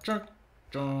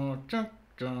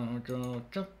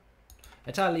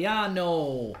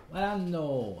 Italiano.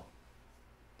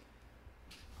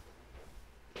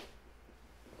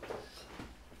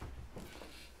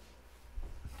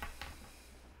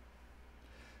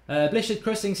 Blishard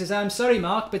Crusting says, I'm sorry,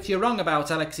 Mark, but you're wrong about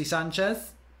Alexis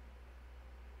Sanchez.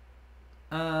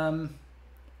 Why am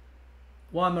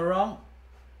I wrong?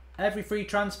 Every free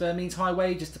transfer means high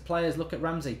wages to players. Look at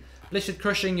Ramsey. Blishard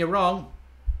Crushing, you're wrong.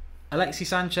 Alexis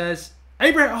Sanchez.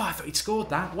 Abraham. Oh, I thought he'd scored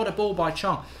that. What a ball by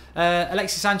Chong.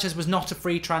 Alexis Sanchez was not a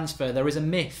free transfer. There is a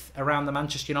myth around the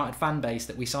Manchester United fan base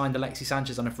that we signed Alexis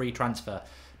Sanchez on a free transfer.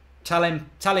 Tell him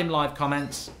live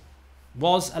comments.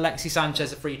 Was Alexis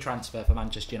Sanchez a free transfer for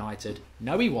Manchester United?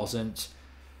 No, he wasn't.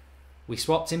 We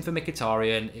swapped him for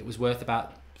Mkhitaryan. It was worth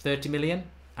about 30 million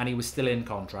and he was still in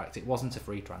contract. It wasn't a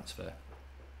free transfer.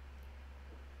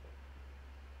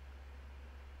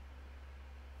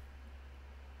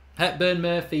 Hepburn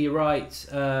Murphy, you're right.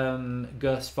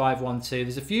 Gus 512.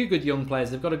 There's a few good young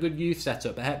players. They've got a good youth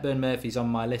setup, but Hepburn Murphy's on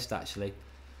my list actually.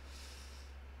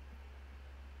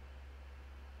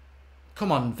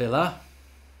 Come on, Villa.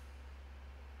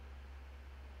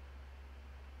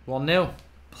 1-0.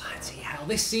 Bloody hell,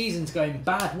 this season's going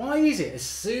bad. Why is it as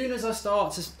soon as I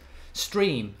start to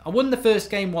stream? I won the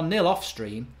first game 1-0 off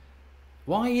stream.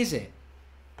 Why is it?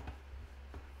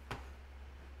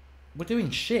 We're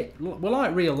doing shit. We're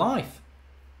like real life.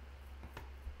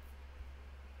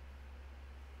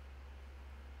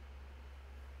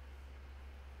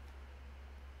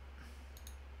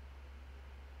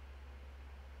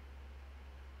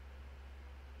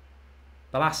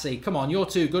 Balassi, come on, you're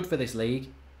too good for this league.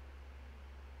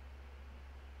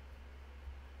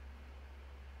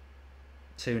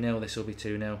 This will be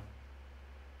 2-0.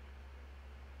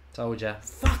 Told ya.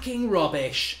 Fucking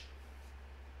rubbish.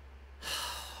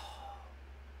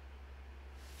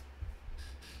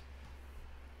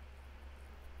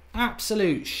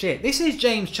 Absolute shit. This is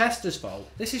James Chester's fault.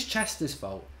 This is Chester's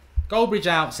fault. Goldbridge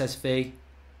out, says Fee.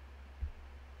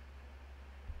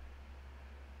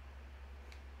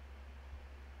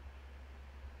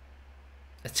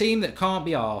 A team that can't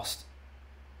be arsed.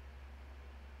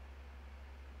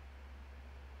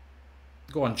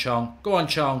 Go on, Chong. Go on,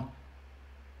 Chong.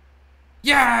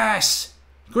 Yes!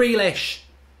 Grealish.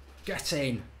 Get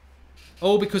in.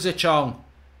 All because of Chong.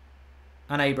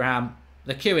 and Abraham.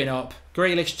 They're queuing up.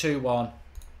 Grealish 2-1.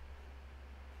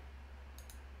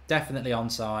 Definitely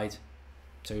onside.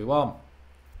 2-1.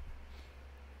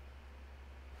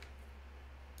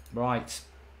 Right.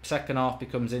 Second half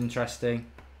becomes interesting.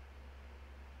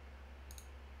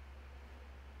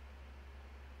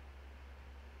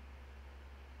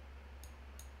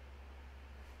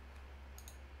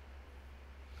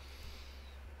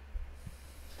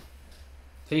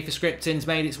 FIFA scripting's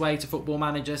made its way to Football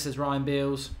Manager, says Ryan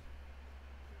Beals.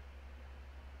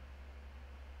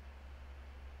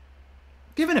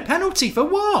 Given a penalty for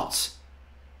what?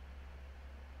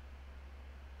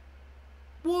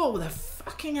 What the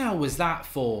fucking hell was that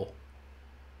for?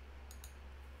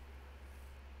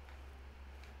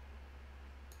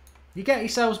 You get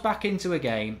yourselves back into a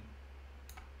game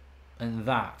and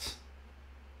that.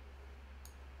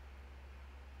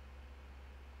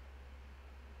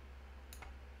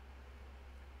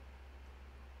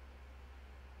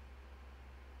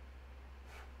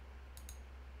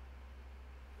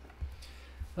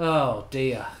 Oh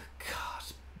dear. God.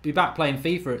 Be back playing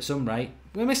FIFA at some rate.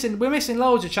 We're missing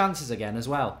loads of chances again as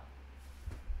well.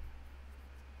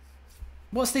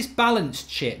 What's this balanced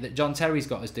shit that John Terry's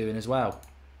got us doing as well?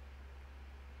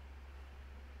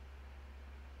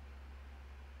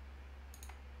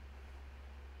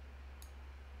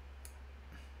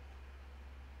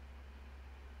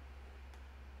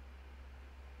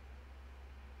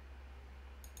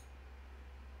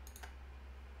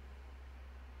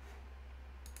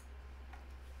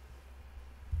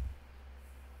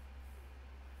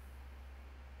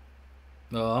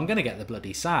 Oh, I'm going to get the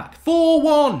bloody sack.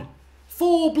 4-1!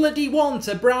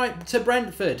 4-1 to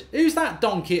Brentford. Who's that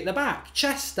donkey at the back?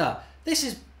 Chester. This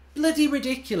is bloody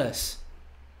ridiculous.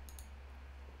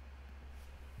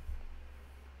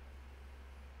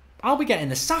 I'll be getting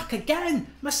the sack again.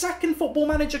 My second Football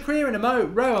Manager career in a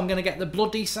row. I'm going to get the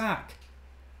bloody sack.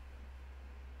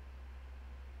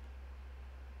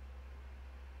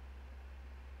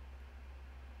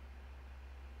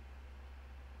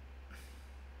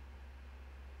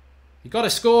 You got to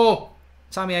score.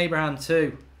 Tammy Abraham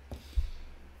too.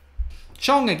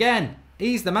 Chong again.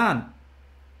 He's the man.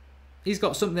 He's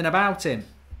got something about him.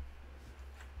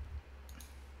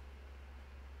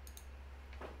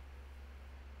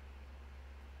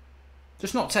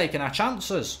 Just not taking our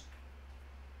chances.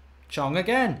 Chong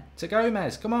again to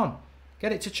Gomez. Come on.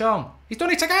 Get it to Chong. He's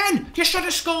done it again. You should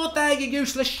have scored there, you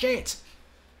useless shit.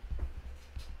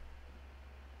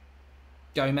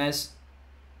 Gomez.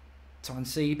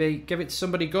 Tansebe. Give it to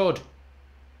somebody good.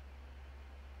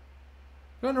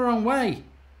 Going the wrong way.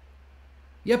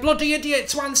 You bloody idiot,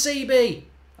 Tansebe.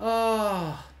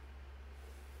 Oh.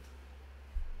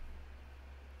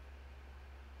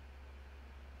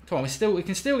 Come on, we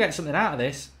can still get something out of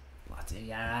this. Bloody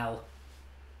hell.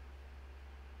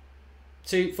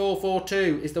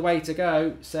 4-4-2 is the way to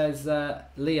go, says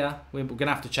Leah. We're going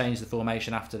to have to change the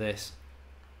formation after this.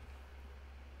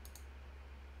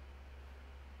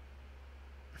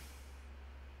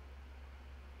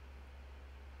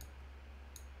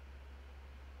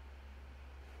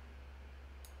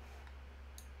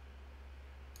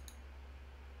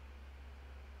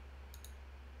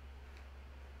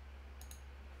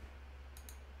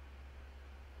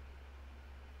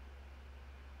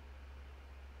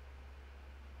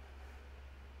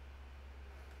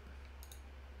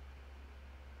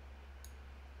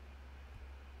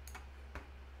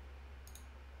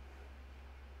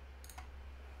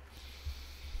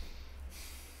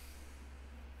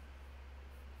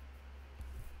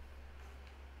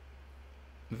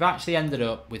 We've actually ended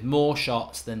up with more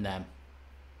shots than them.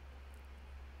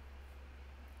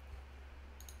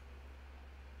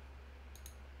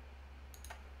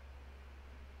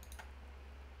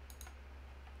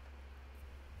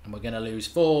 And we're going to lose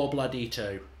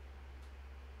 4-2.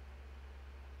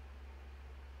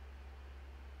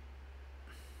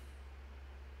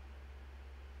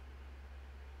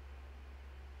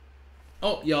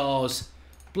 Up yours.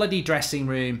 Bloody dressing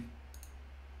room.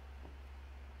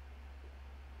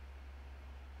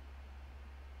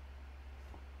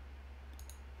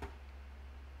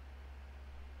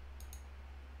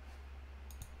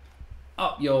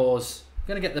 Up yours. I'm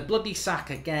going to get the bloody sack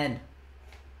again.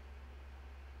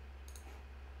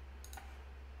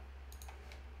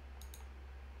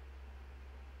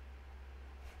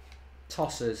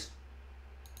 Tossers.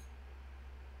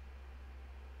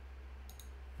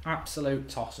 Absolute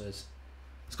tossers.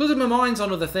 It's because my mind's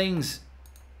on other things.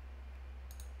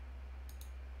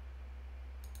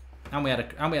 And we had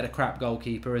a crap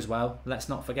goalkeeper as well. Let's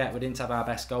not forget we didn't have our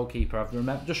best goalkeeper.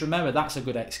 I've just remembered that's a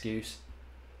good excuse.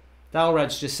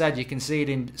 Dalred's just said you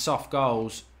conceding soft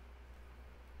goals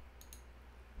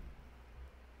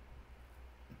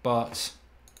but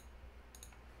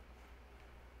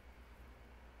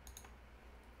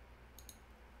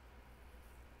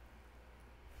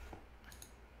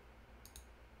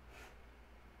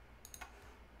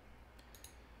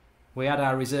we had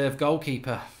our reserve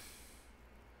goalkeeper.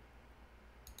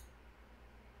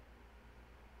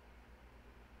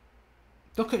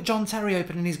 Look at John Terry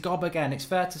opening his gob again. It's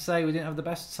fair to say we didn't have the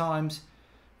best times.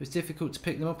 It was difficult to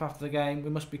pick them up after the game. We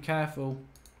must be careful.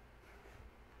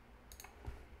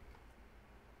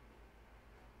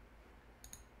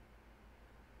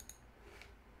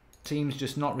 Team's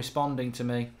just not responding to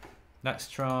me. Let's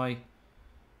try.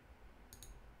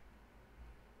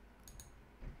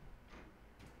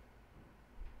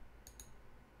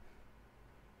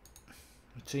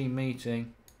 A team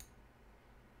meeting.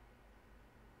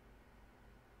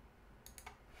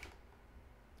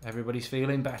 Everybody's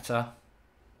feeling better.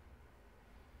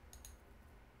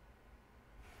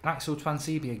 Axel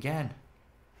Twansibi again.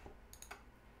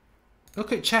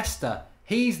 Look at Chester.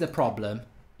 He's the problem.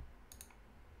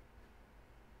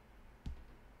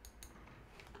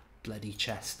 Bloody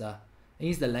Chester.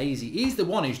 He's the lazy. He's the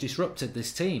one who's disrupted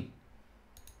this team.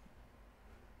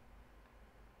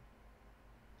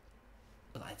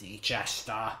 Bloody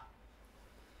Chester.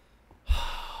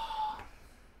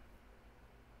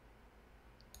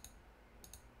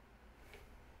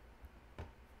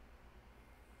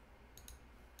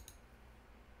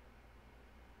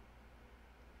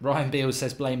 Ryan Beals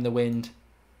says blame the wind.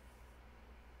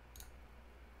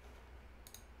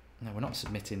 No, we're not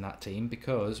submitting that team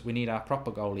because we need our proper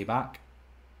goalie back.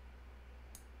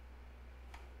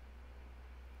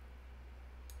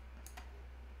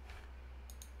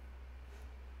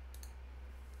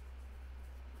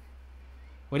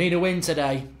 We need a win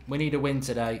today. We need a win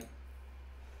today.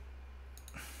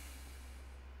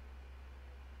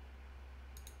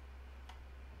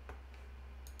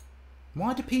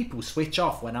 Why do people switch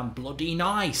off when I'm bloody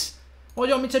nice? What do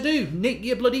you want me to do? Nick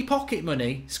your bloody pocket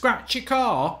money? Scratch your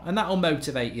car? And that'll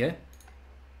motivate you.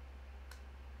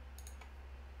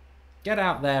 Get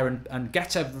out there and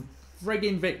get a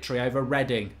frigging victory over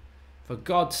Reading. For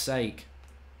God's sake.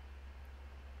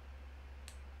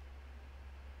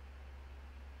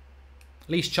 At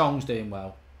least Chong's doing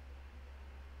well.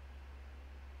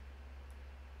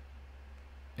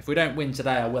 If we don't win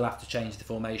today, I will have to change the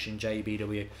formation,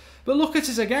 JBW. But look at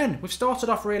us again. We've started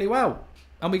off really well.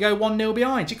 And we go 1-0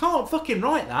 behind. You can't fucking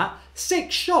write that.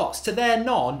 6 shots to their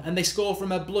none and they score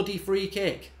from a bloody free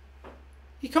kick.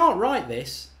 You can't write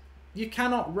this. You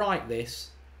cannot write this.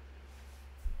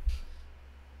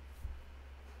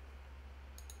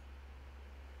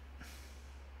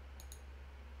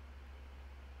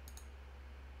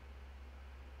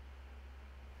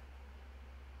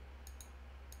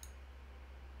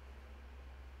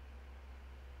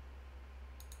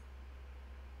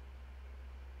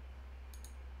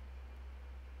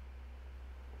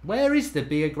 Where is the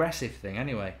be aggressive thing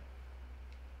anyway?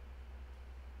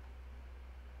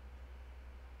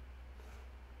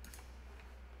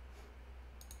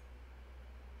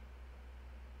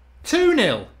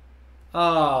 $2-0.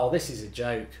 Oh, this is a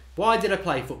joke. Why did I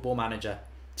play Football Manager?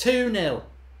 2-0. You're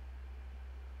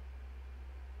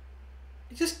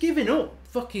just giving up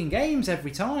fucking games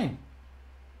every time.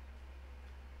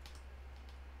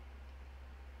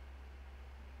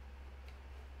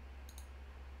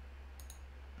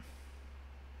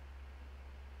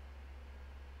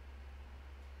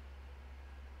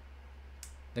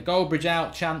 The Goldbridge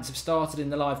out chants have started in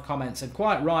the live comments, and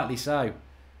quite rightly so.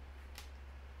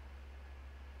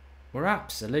 We're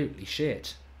absolutely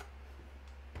shit.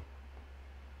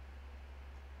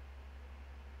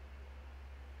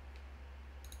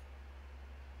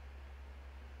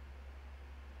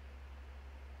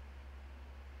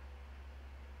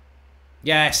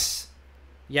 Yes.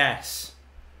 Yes.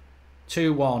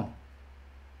 2-1.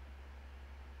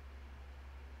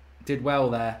 Did well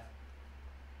there.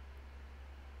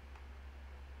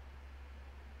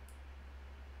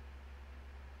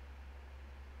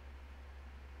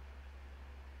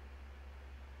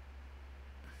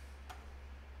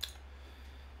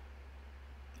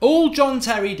 All John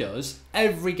Terry does,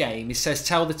 every game, is says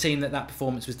tell the team that that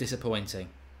performance was disappointing.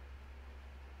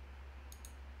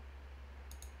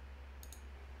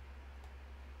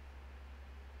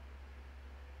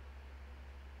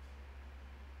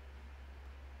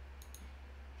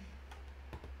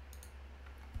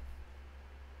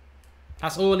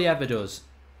 That's all he ever does.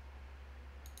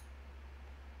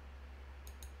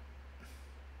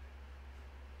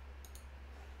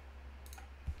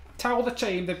 Tell the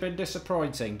team they've been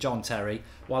disappointing, John Terry,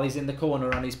 while he's in the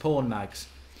corner on his porn mags.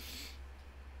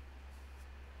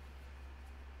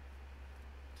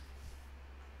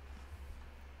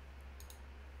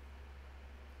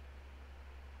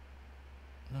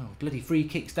 bloody free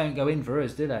kicks don't go in for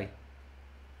us, do they?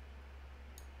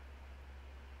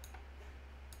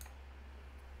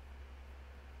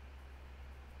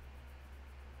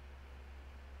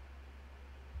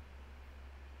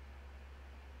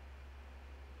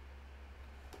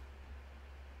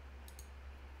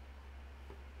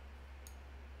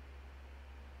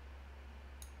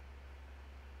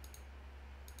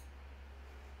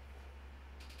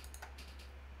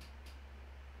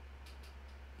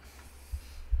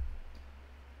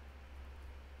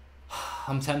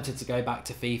 I'm tempted to go back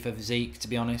to FIFA for Zeke, to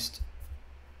be honest.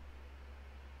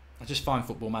 I just find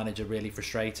Football Manager really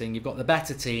frustrating. You've got the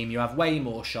better team, you have way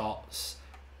more shots.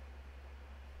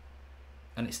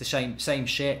 And it's the same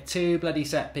shit. 2 bloody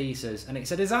set pieces. And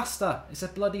it's a disaster. It's a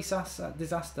bloody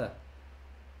disaster.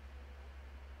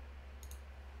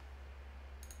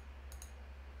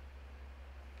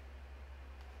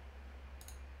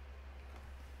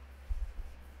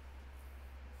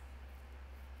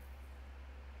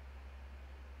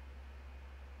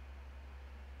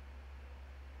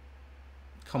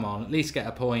 Come on, at least get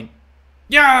a point.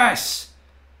 Yes!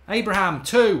 Abraham,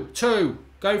 2.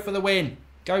 Go for the win.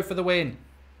 Go for the win.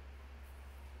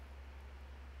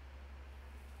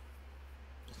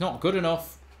 It's not good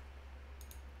enough.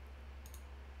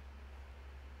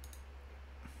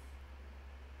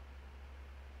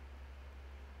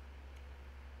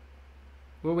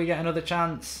 Will we get another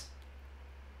chance?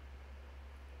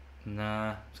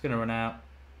 Nah, it's going to run out.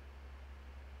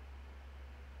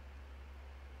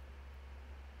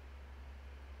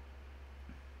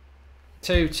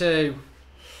 Two.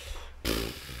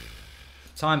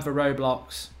 Time for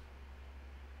Roblox.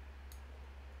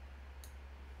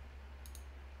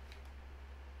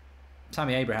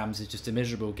 Tammy Abrahams is just a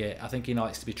miserable git. I think he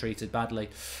likes to be treated badly.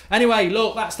 Anyway,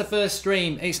 look, that's the first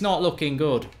stream. It's not looking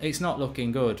good. It's not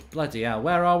looking good. Bloody hell.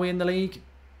 Where are we in the league?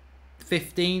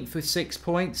 15th with 6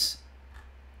 points.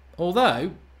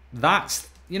 Although, that's...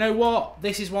 You know what?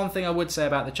 This is one thing I would say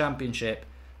about the Championship.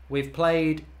 We've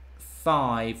played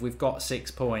 5, we've got 6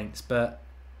 points, but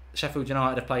Sheffield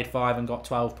United have played 5 and got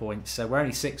 12 points, so we're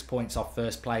only 6 points off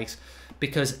first place,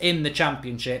 because in the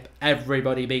Championship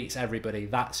everybody beats everybody.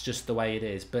 That's just the way it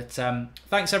is. But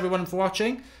thanks everyone for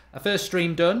watching. A first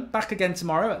stream done. Back again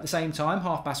tomorrow at the same time,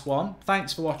 1:30.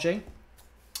 Thanks for watching.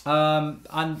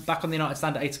 And back on the United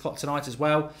Stand at 8 o'clock tonight as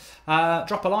well.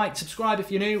 Drop a like, subscribe if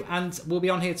you're new, and we'll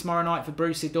be on here tomorrow night for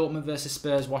Borussia Dortmund versus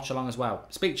Spurs watch along as well.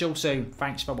 Speak to you all soon.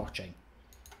 Thanks for watching.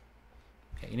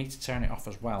 Okay, you need to turn it off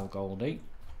as well, Goldie.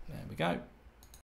 There we go.